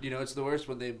 you know, it's the worst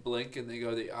when they blink and they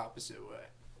go the opposite way.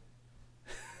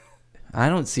 I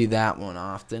don't see that one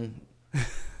often.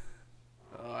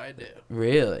 Oh, I do.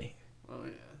 Really? Oh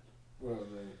yeah.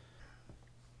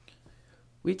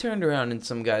 We turned around in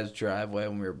some guy's driveway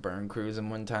when we were burn cruising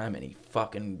one time, and he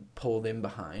fucking pulled in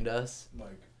behind us.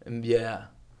 Like, And yeah.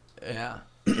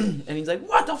 And he's like,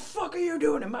 "What the fuck are you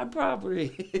doing in my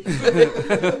property?"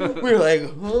 We were like,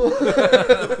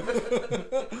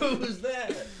 "Who's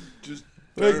that?" just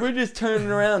Like, we're just turning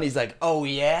around. He's like, "Oh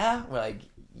yeah?" We're like,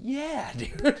 "Yeah,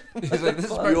 dude." he's like, "This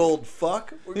is the old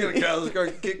fuck. We're gonna get out of this car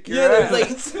and kick your Yeah,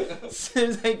 ass."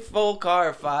 there's like full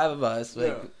car, 5 of us. Like,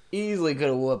 Yeah. easily could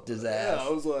have whooped his ass. Yeah,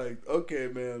 I was like, okay,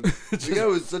 man. The guy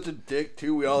was such a dick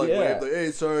too. We all like waved, like,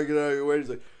 "Hey, sorry, get out of your way." He's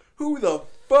like, "Who the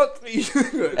fuck are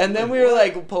you?" And then we were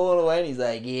like pulling away, and he's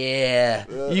like,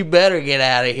 "Yeah, you better get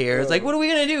out of here." It's like, what are we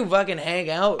gonna do? Fucking hang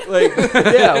out? Like,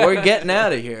 yeah, we're getting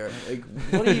out of here. Like,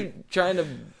 what are you trying to?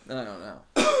 I don't know.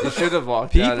 You should have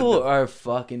walked out. People are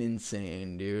fucking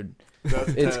insane, dude. That's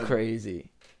It's 10.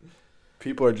 crazy.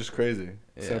 People are just crazy.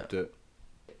 Yeah. Accept it.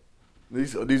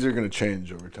 These are gonna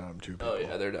change over time too. People. Oh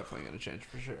yeah, they're definitely gonna change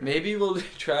for sure. Maybe we'll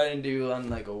try and do on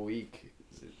like a week.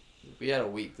 We had a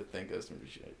week to think of some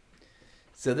shit.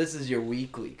 So this is your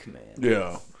weekly command.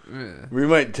 Yeah. Yeah. We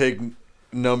might take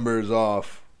numbers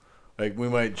off. Like we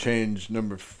might change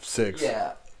number 6.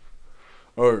 Yeah.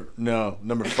 Or no,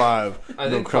 number 5. I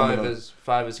no think crumbing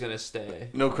five is gonna stay.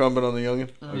 No crumbing on the youngin.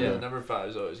 Yeah, Okay. number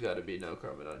 5's always got to be no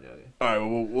crumbing on Yogi. All right,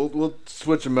 well, we'll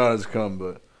switch them out as come.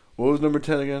 But what was number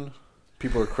 10 again?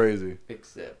 People are crazy.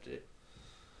 Accept it.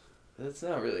 That's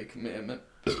not really a commandment,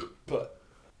 but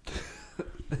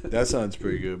That sounds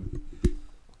pretty good.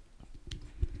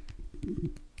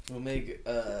 we'll make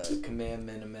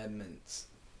commandment amendments.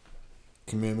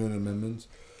 Commandment amendments.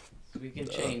 We can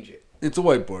change it. It's a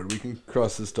whiteboard. We can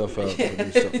cross this stuff out. Yeah,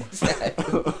 and do stuff.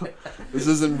 exactly. This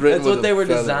isn't written. That's with what a they were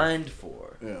feather. designed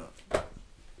for. Yeah.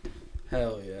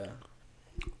 Hell yeah.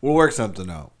 We'll work something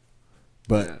out.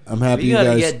 But Yeah. I'm happy You you gotta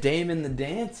guys. get Damon the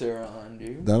Dancer on,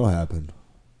 dude. That'll happen.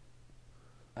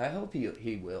 I hope he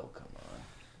will come on.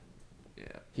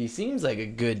 Yeah. He seems like a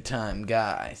good time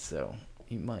guy, so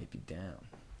he might be down.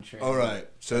 All right.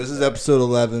 So this is episode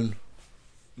 11.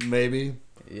 Maybe.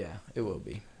 Yeah, it will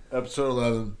be. Episode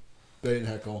 11. Bait and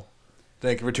Heckle.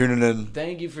 Thank you for tuning in.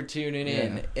 Thank you for tuning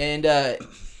in. Yeah. And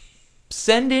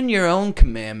send in your own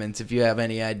commandments if you have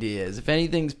any ideas. If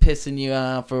anything's pissing you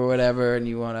off or whatever and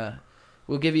you want to,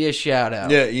 we'll give you a shout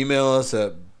out. Yeah, email us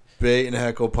at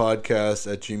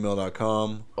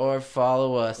baitandhecklepodcast@gmail.com. Or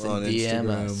follow us and On DM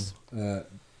Instagram. us.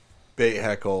 Bait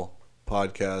Heckle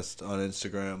Podcast on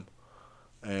Instagram.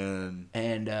 And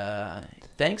And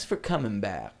thanks for coming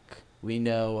back. We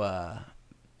know,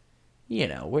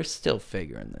 we're still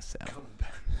figuring this out.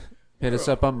 Hit us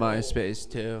up on MySpace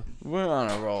too. We're on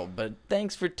a roll, but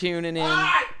thanks for tuning in.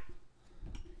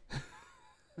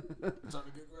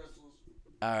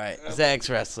 All right, Zach's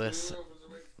restless.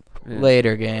 Yeah.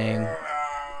 Later, gang.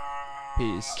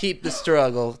 Peace. Keep the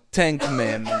struggle. 10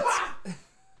 commandments.